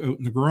bulk out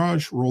in the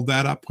garage, rolled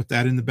that up, put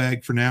that in the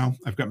bag for now.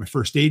 I've got my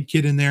first aid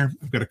kit in there.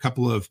 I've got a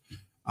couple of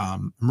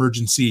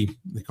emergency,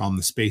 they call them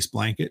the space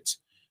blankets.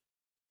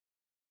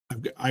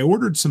 I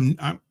ordered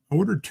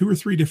 2 or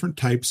 3 different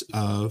types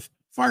of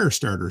fire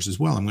starters as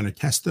well. I'm going to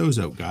test those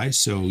out, guys.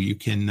 So you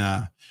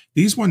can,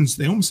 these ones,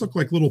 they almost look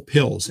like little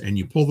pills, and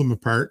you pull them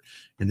apart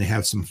and they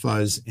have some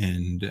fuzz,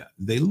 and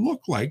they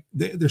look like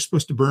they're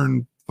supposed to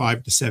burn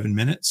 5 to 7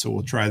 minutes. So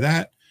we'll try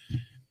that.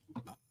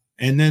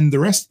 And then the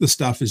rest of the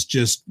stuff is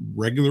just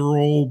regular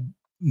old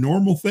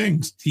normal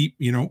things,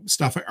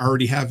 stuff I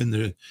already have in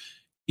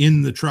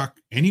the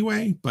truck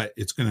anyway, but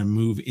it's going to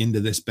move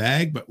into this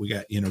bag. But we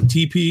got,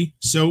 TP,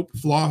 soap,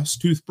 floss,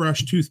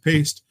 toothbrush,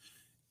 toothpaste,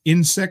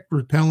 insect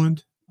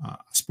repellent,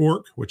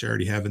 spork, which I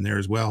already have in there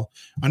as well,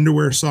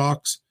 underwear,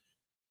 socks.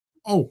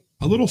 Oh,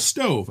 a little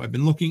stove. I've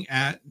been looking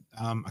at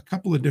a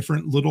couple of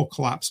different little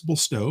collapsible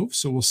stoves,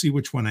 so we'll see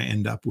which one I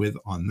end up with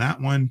on that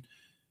one.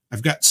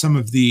 I've got some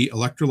of the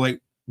electrolyte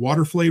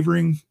water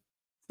flavoring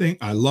thing.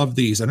 I love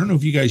these. I don't know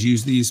if you guys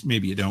use these.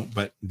 Maybe you don't,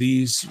 but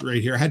these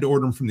right here, I had to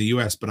order them from the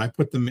US, but I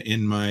put them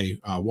in my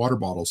water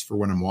bottles for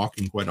when I'm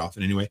walking quite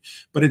often anyway.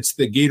 But it's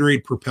the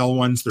Gatorade Propel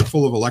ones. They're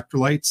full of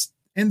electrolytes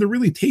and they're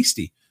really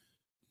tasty.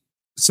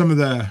 Some of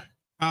the,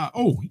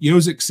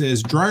 Yozik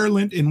says dryer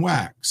lint and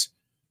wax.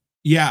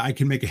 Yeah, I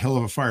can make a hell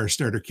of a fire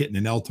starter kit in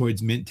an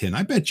Altoids mint tin.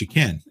 I bet you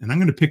can. And I'm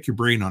going to pick your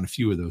brain on a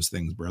few of those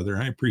things, brother.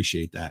 I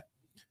appreciate that.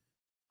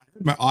 I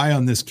had my eye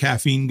on this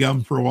caffeine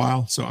gum for a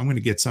while, so I'm going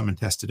to get some and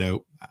test it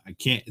out. I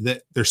can't,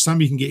 there's some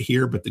you can get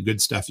here, but the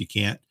good stuff you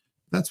can't.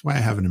 That's why I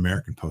have an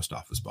American Post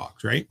Office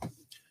box, right?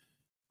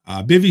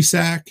 Bivy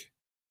sack,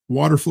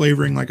 water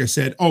flavoring, like I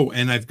said. Oh,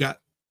 and I've got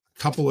a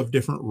couple of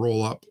different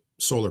roll-up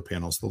solar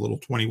panels, the little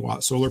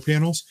 20-watt solar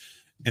panels,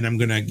 and I'm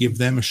going to give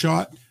them a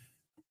shot.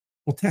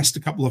 We'll test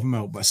a couple of them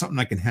out, but something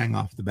I can hang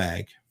off the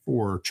bag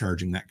for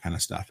charging that kind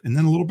of stuff. And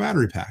then a little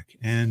battery pack.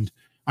 And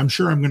I'm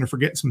sure I'm going to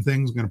forget some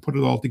things. I'm going to put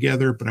it all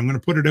together, but I'm going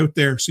to put it out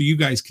there so you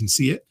guys can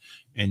see it.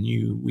 And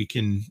we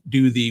can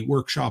do the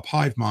workshop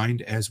hive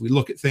mind as we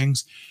look at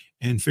things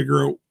and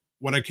figure out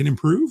what I can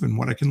improve and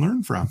what I can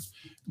learn from.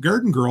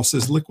 Garden Girl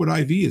says Liquid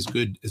IV is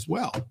good as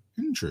well.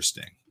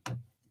 Interesting.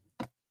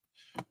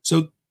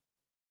 So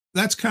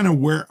that's kind of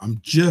where I'm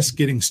just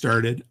getting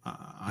started.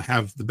 I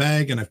have the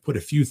bag and I've put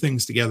a few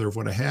things together of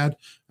what I had.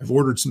 I've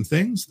ordered some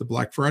things. The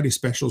Black Friday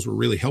specials were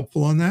really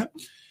helpful on that,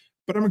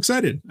 but I'm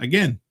excited.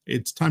 Again,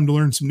 it's time to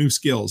learn some new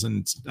skills.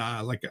 And it's,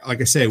 like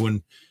I say,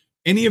 when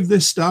any of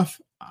this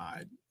stuff,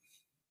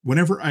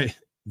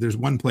 there's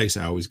one place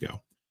I always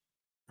go,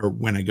 or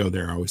when I go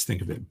there, I always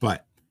think of it,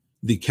 but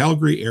the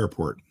Calgary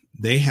airport,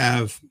 they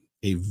have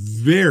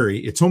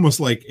it's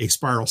almost like a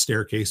spiral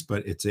staircase,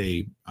 but it's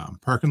a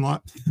parking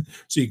lot.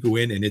 So you go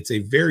in and it's a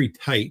very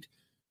tight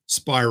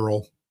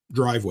spiral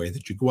driveway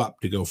that you go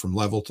up to go from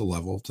level to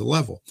level to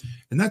level.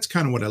 And that's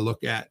kind of what I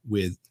look at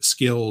with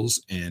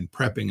skills and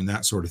prepping and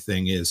that sort of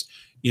thing is,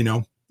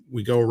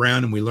 we go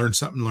around and we learn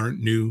something,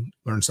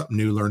 learn something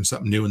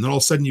new. And then all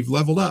of a sudden you've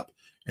leveled up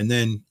and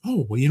then,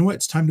 oh, well, you know what?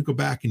 It's time to go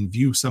back and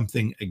view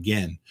something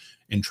again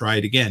and try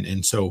it again.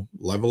 And so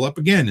level up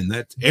again. And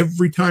that's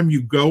every time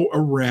you go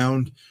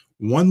around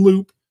one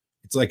loop,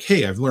 it's like,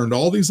 hey, I've learned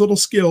all these little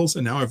skills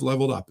and now I've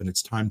leveled up and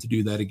it's time to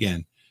do that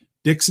again.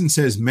 Dixon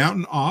says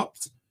Mountain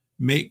Ops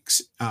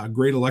makes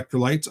great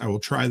electrolytes. I will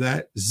try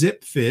that.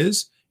 Zip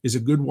Fizz is a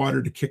good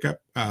water to kick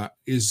up,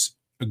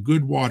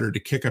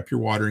 your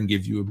water and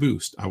give you a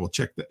boost. I will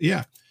check that.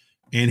 Yeah.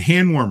 And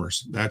hand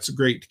warmers. That's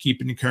great to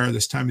keep in your car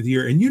this time of the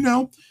year.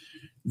 And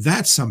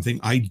that's something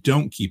I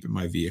don't keep in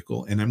my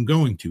vehicle, and I'm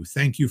going to.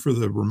 Thank you for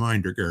the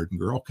reminder, Garden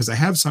Girl, because I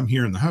have some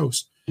here in the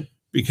house.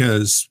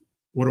 Because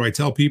what do I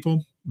tell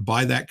people?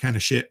 Buy that kind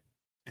of shit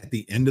at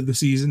the end of the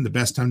season. The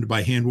best time to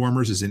buy hand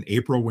warmers is in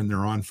April when they're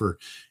on for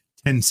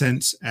 10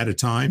 cents at a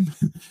time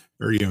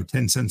or,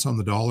 10 cents on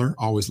the dollar.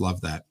 Always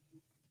love that.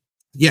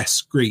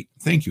 Yes, great.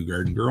 Thank you,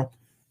 Garden Girl.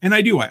 And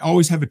I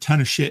always have a ton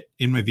of shit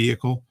in my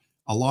vehicle,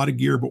 a lot of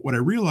gear. But what I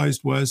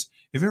realized was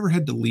if I ever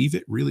had to leave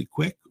it really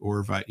quick, or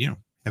if I,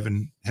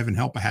 heaven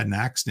help, I had an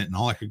accident and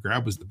all I could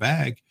grab was the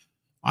bag,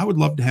 I would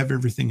love to have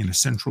everything in a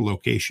central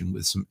location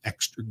with some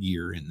extra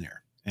gear in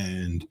there.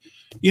 And,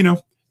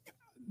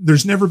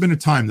 there's never been a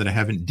time that I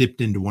haven't dipped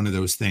into one of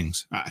those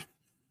things.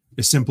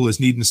 As simple as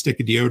needing a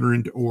stick of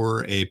deodorant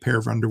or a pair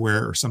of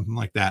underwear or something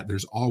like that.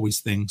 There's always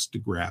things to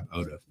grab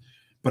out of.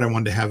 But I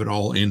wanted to have it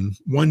all in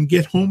one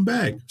get-home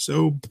bag.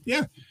 So,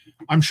 yeah,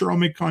 I'm sure I'll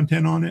make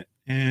content on it.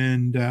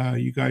 And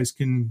you guys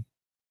can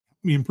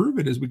help me improve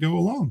it as we go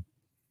along.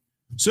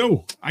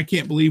 So I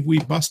can't believe we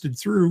busted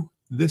through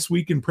this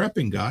week in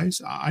prepping,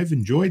 guys. I've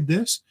enjoyed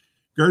this.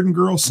 Garden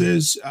Girl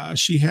says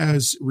she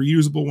has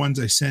reusable ones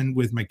I send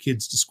with my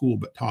kids to school,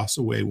 but toss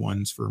away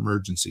ones for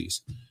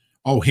emergencies.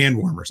 Oh, hand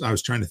warmers. I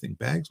was trying to think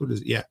bags. What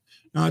is it? Yeah,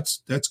 no,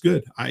 that's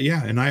good.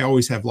 And I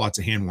always have lots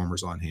of hand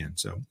warmers on hand.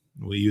 So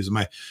we use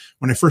them.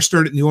 When I first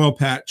started in the oil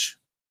patch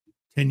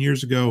 10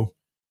 years ago,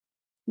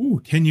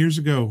 10 years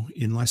ago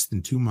in less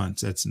than 2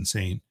 months. That's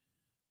insane.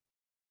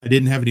 I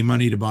didn't have any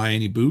money to buy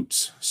any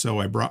boots, so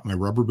I brought my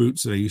rubber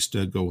boots that I used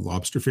to go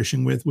lobster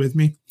fishing with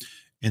me,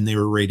 and they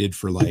were rated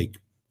for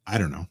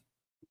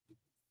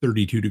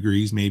 32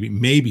 degrees,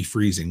 maybe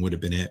freezing would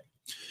have been it.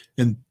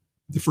 And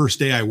the first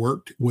day I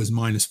worked was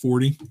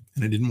 -40,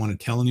 and I didn't want to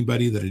tell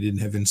anybody that I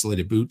didn't have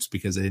insulated boots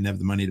because I didn't have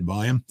the money to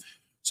buy them.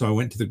 So I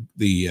went to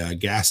the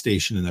gas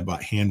station and I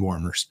bought hand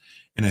warmers,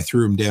 and I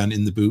threw them down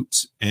in the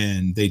boots,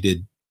 and they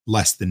did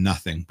less than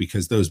nothing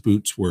because those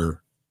boots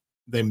were,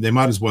 they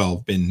might as well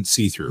have been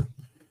see-through.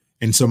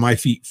 And so my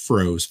feet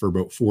froze for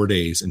about 4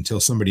 days until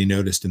somebody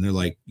noticed, and they're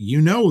like,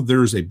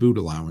 there's a boot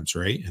allowance,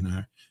 right? And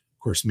of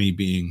course, me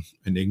being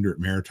an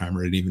ignorant maritimer,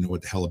 I didn't even know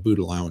what the hell a boot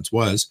allowance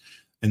was.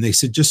 And they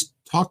said, just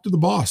talk to the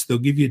boss. They'll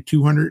give you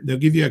 200. They'll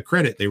give you a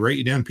credit. They write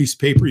you down a piece of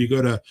paper. You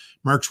go to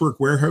Mark's Work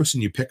Warehouse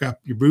and you pick up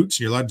your boots,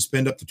 and you're allowed to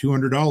spend up to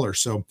 $200.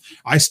 So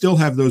I still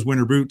have those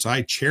winter boots.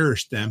 I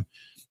cherished them.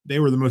 They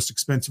were the most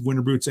expensive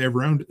winter boots I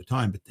ever owned at the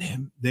time, but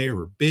damn, they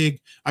were big.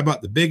 I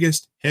bought the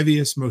biggest,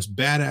 heaviest, most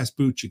badass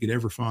boots you could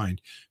ever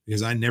find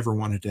because I never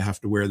wanted to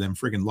have to wear them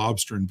friggin'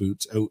 lobstering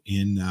boots out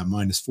in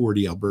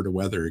 -40 Alberta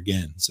weather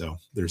again. So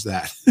there's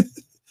that.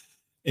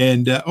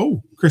 And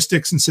Chris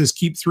Dixon says,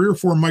 keep 3 or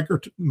 4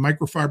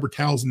 microfiber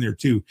towels in there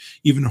too.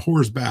 Even a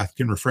horse bath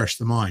can refresh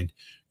the mind.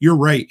 You're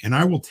right. And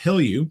I will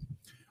tell you,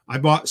 I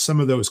bought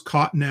some of those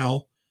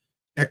Cottonelle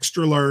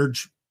extra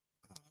large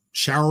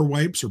shower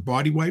wipes or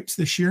body wipes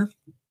this year.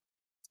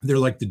 They're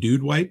like the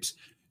dude wipes,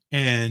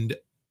 and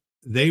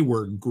they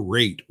were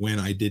great when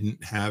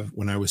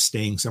I was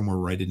staying somewhere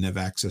where I didn't have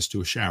access to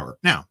a shower.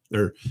 Now,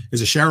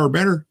 is a shower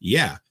better?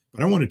 Yeah.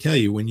 But I want to tell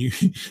you, when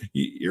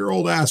your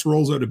old ass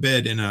rolls out of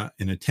bed in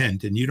a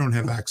tent and you don't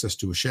have access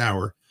to a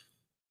shower,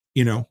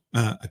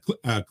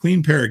 a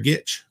clean pair of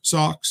Gitch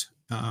socks,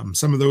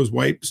 some of those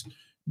wipes,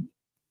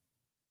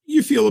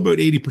 you feel about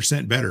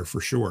 80% better for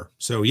sure.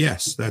 So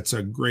yes, that's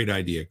a great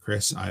idea,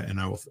 Chris. I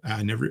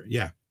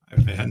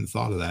hadn't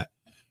thought of that.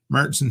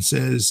 Martin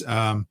says,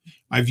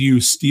 I've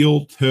used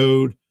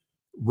steel-toed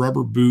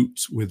rubber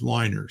boots with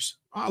liners.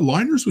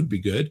 Liners would be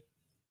good.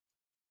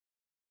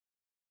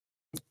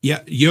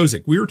 Yeah,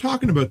 Yozik, we were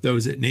talking about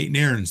those at Nate and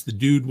Aaron's, the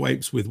dude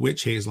wipes with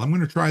witch hazel. I'm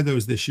going to try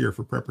those this year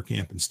for prepper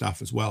camp and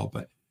stuff as well.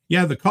 But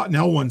yeah, the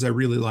Cottonelle ones I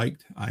really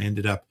liked. I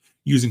ended up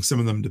using some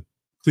of them to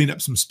clean up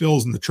some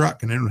spills in the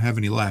truck, and I don't have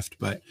any left,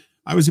 but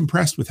I was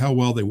impressed with how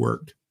well they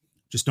worked.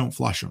 Just don't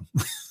flush them.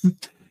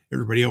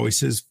 Everybody always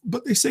says,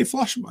 but they say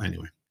flush them.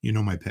 Anyway,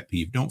 my pet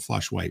peeve. Don't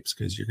flush wipes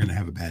because you're going to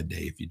have a bad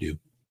day if you do.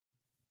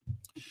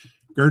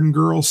 Garden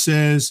Girl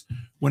says,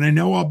 when I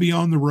know I'll be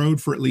on the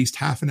road for at least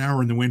half an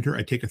hour in the winter,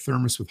 I take a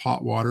thermos with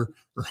hot water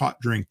or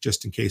hot drink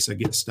just in case I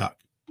get stuck.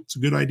 It's a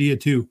good idea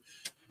too.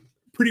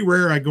 Pretty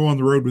rare I go on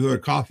the road without a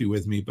coffee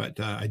with me, but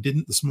I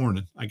didn't this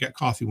morning. I got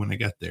coffee when I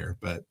got there,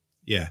 but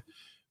yeah,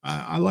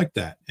 I like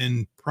that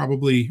and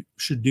probably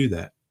should do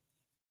that.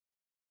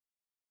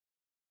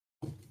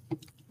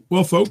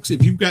 Well, folks,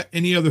 if you've got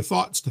any other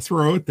thoughts to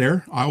throw out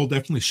there, I will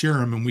definitely share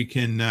them, and we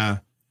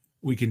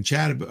can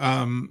chat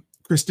about.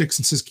 Chris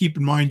Dixon says, keep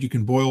in mind you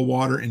can boil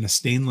water in a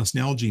stainless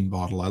Nalgene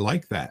bottle. I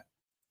like that.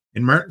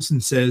 And Martinson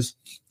says,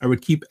 I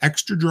would keep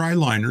extra dry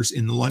liners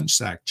in the lunch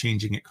sack,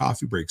 changing at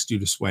coffee breaks due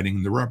to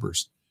sweating the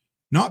rubbers.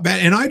 Not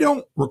bad. And I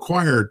don't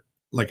require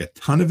like a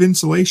ton of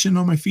insulation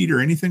on my feet or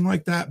anything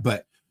like that.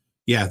 But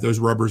yeah, those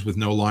rubbers with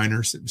no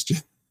liners, it was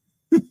just,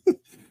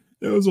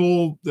 those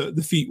old,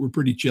 the feet were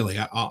pretty chilly.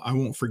 I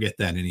won't forget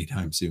that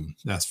anytime soon.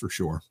 That's for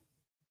sure.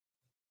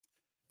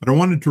 But I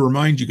wanted to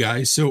remind you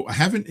guys, so I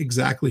haven't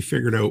exactly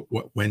figured out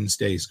what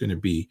Wednesday is going to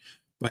be,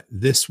 but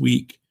this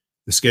week,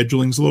 the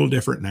scheduling's a little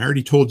different, and I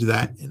already told you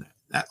that. And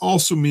that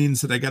also means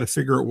that I got to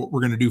figure out what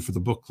we're going to do for the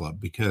book club,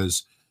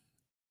 because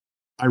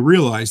I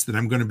realized that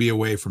I'm going to be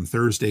away from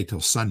Thursday till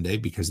Sunday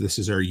because this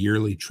is our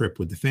yearly trip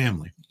with the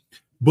family.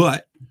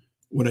 But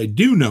what I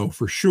do know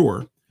for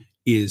sure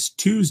is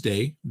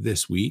Tuesday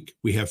this week,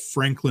 we have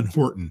Franklin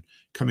Horton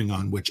coming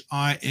on, which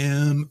I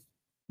am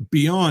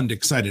beyond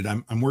excited.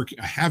 I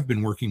have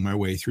been working my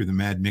way through the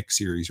Mad Mix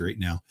series right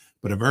now,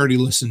 but I've already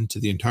listened to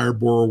the entire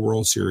Borrowed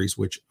World series,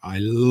 which I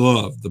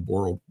love the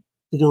Borrowed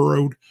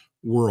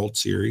World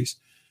series,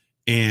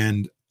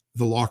 and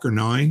the Locker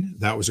 9.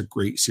 That was a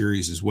great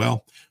series as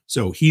well.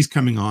 So he's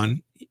coming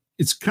on.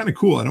 It's kind of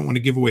cool. I don't want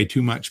to give away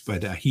too much,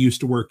 but he used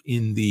to work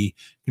in the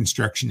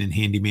construction and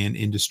handyman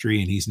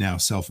industry, and he's now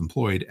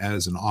self-employed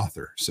as an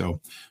author.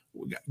 So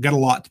got a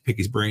lot to pick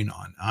his brain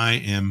on.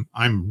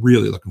 I'm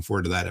really looking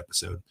forward to that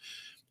episode.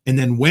 And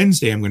then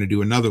Wednesday, I'm going to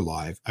do another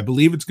live. I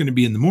believe it's going to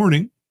be in the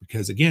morning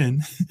because,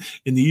 again,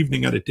 in the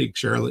evening, I got to take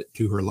Charlotte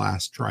to her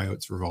last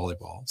tryouts for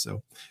volleyball.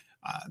 So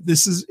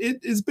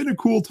it's been a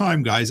cool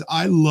time, guys.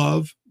 I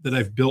love that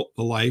I've built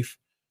the life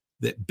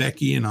that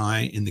Becky and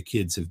I and the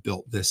kids have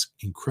built, this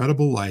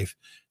incredible life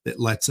that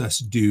lets us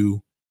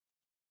do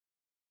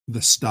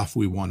the stuff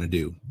we want to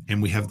do,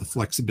 and we have the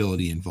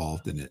flexibility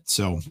involved in it.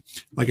 So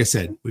like I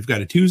said, we've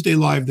got a Tuesday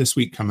live this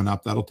week coming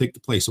up. That'll take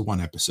the place of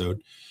one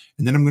episode.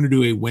 And then I'm going to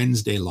do a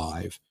Wednesday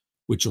live,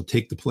 which was going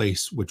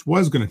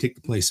to take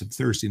the place of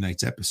Thursday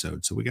night's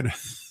episode. So I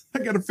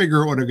got to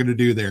figure out what I'm going to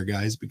do there,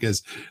 guys,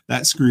 because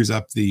that screws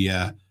up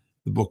the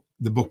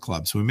book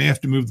club. So we may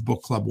have to move the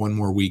book club one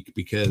more week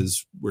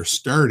because we're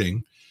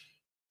starting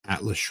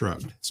Atlas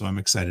Shrugged. So I'm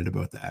excited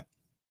about that.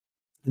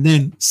 And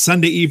then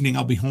Sunday evening,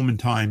 I'll be home in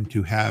time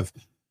to have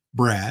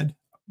Brad,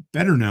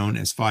 better known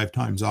as 5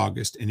 Times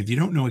August. And if you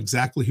don't know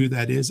exactly who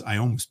that is, I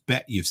almost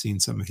bet you've seen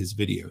some of his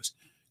videos,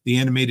 the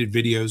animated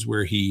videos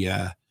where he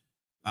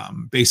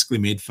basically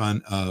made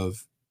fun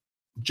of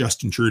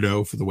Justin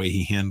Trudeau for the way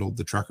he handled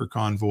the trucker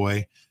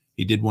convoy.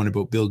 He did one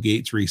about Bill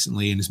Gates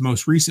recently, and his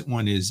most recent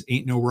one is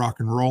Ain't No Rock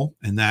and Roll.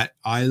 And that,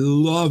 I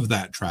love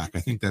that track.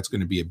 I think that's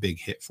going to be a big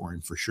hit for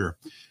him for sure.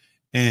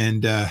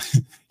 And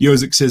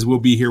Yozik says, we'll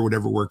be here,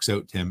 whatever works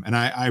out, Tim. And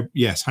I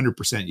yes,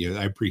 100%, Yo.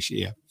 I appreciate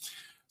you.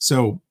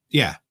 So,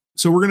 yeah.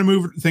 So we're going to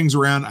move things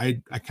around.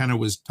 I kind of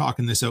was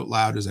talking this out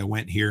loud as I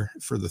went here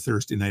for the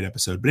Thursday night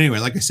episode. But anyway,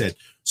 like I said,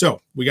 so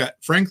we got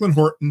Franklin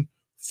Horton,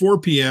 4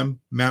 p.m.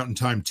 Mountain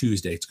Time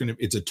Tuesday.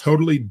 It's a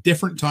totally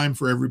different time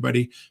for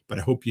everybody, but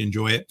I hope you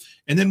enjoy it.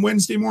 And then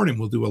Wednesday morning,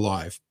 we'll do a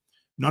live.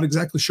 Not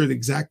exactly sure the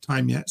exact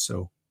time yet,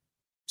 so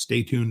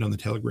stay tuned on the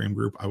Telegram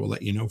group. I will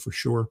let you know for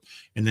sure.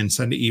 And then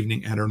Sunday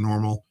evening at our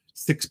normal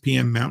 6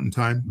 p.m. Mountain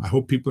Time. I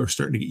hope people are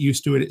starting to get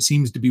used to it. It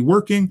seems to be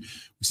working.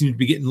 We seem to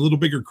be getting a little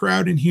bigger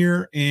crowd in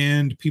here,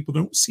 and people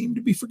don't seem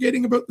to be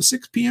forgetting about the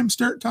 6 p.m.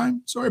 start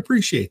time. So I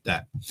appreciate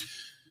that.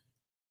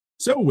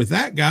 So with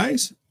that,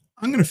 guys,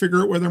 I'm going to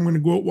figure out whether I'm going to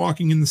go out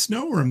walking in the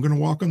snow or I'm going to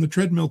walk on the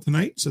treadmill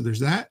tonight. So there's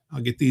that.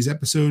 I'll get these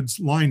episodes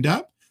lined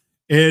up.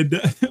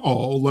 And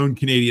Lone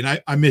Canadian,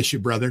 I miss you,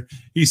 brother.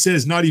 He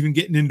says not even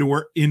getting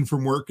in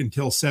from work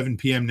until 7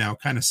 p.m. now.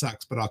 Kind of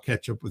sucks, but I'll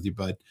catch up with you,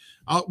 bud.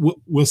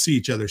 We'll see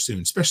each other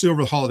soon, especially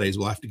over the holidays.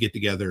 We'll have to get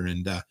together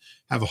and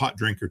have a hot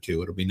drink or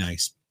two. It'll be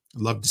nice.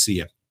 I'd love to see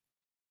you.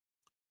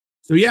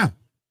 So yeah,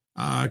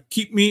 I'll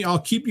keep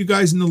you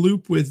guys in the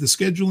loop with the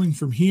scheduling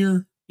from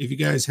here. If you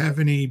guys have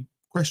any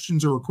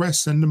questions or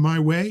requests, send them my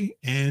way,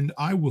 and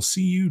I will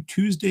see you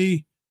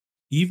Tuesday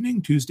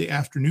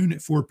afternoon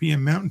at 4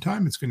 p.m. Mountain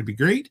Time. It's going to be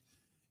great.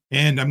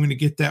 And I'm going to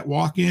get that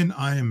walk in.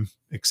 I am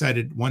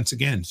excited once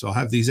again. So I'll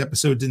have these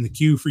episodes in the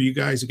queue for you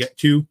guys. I got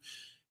 2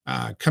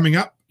 coming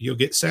up. You'll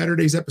get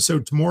Saturday's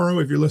episode tomorrow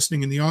if you're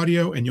listening in the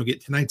audio, and you'll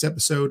get tonight's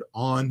episode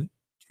on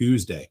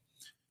Tuesday.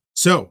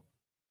 So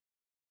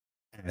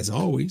as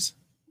always,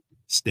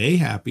 stay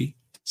happy,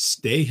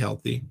 stay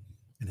healthy,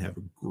 and have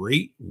a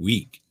great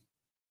week.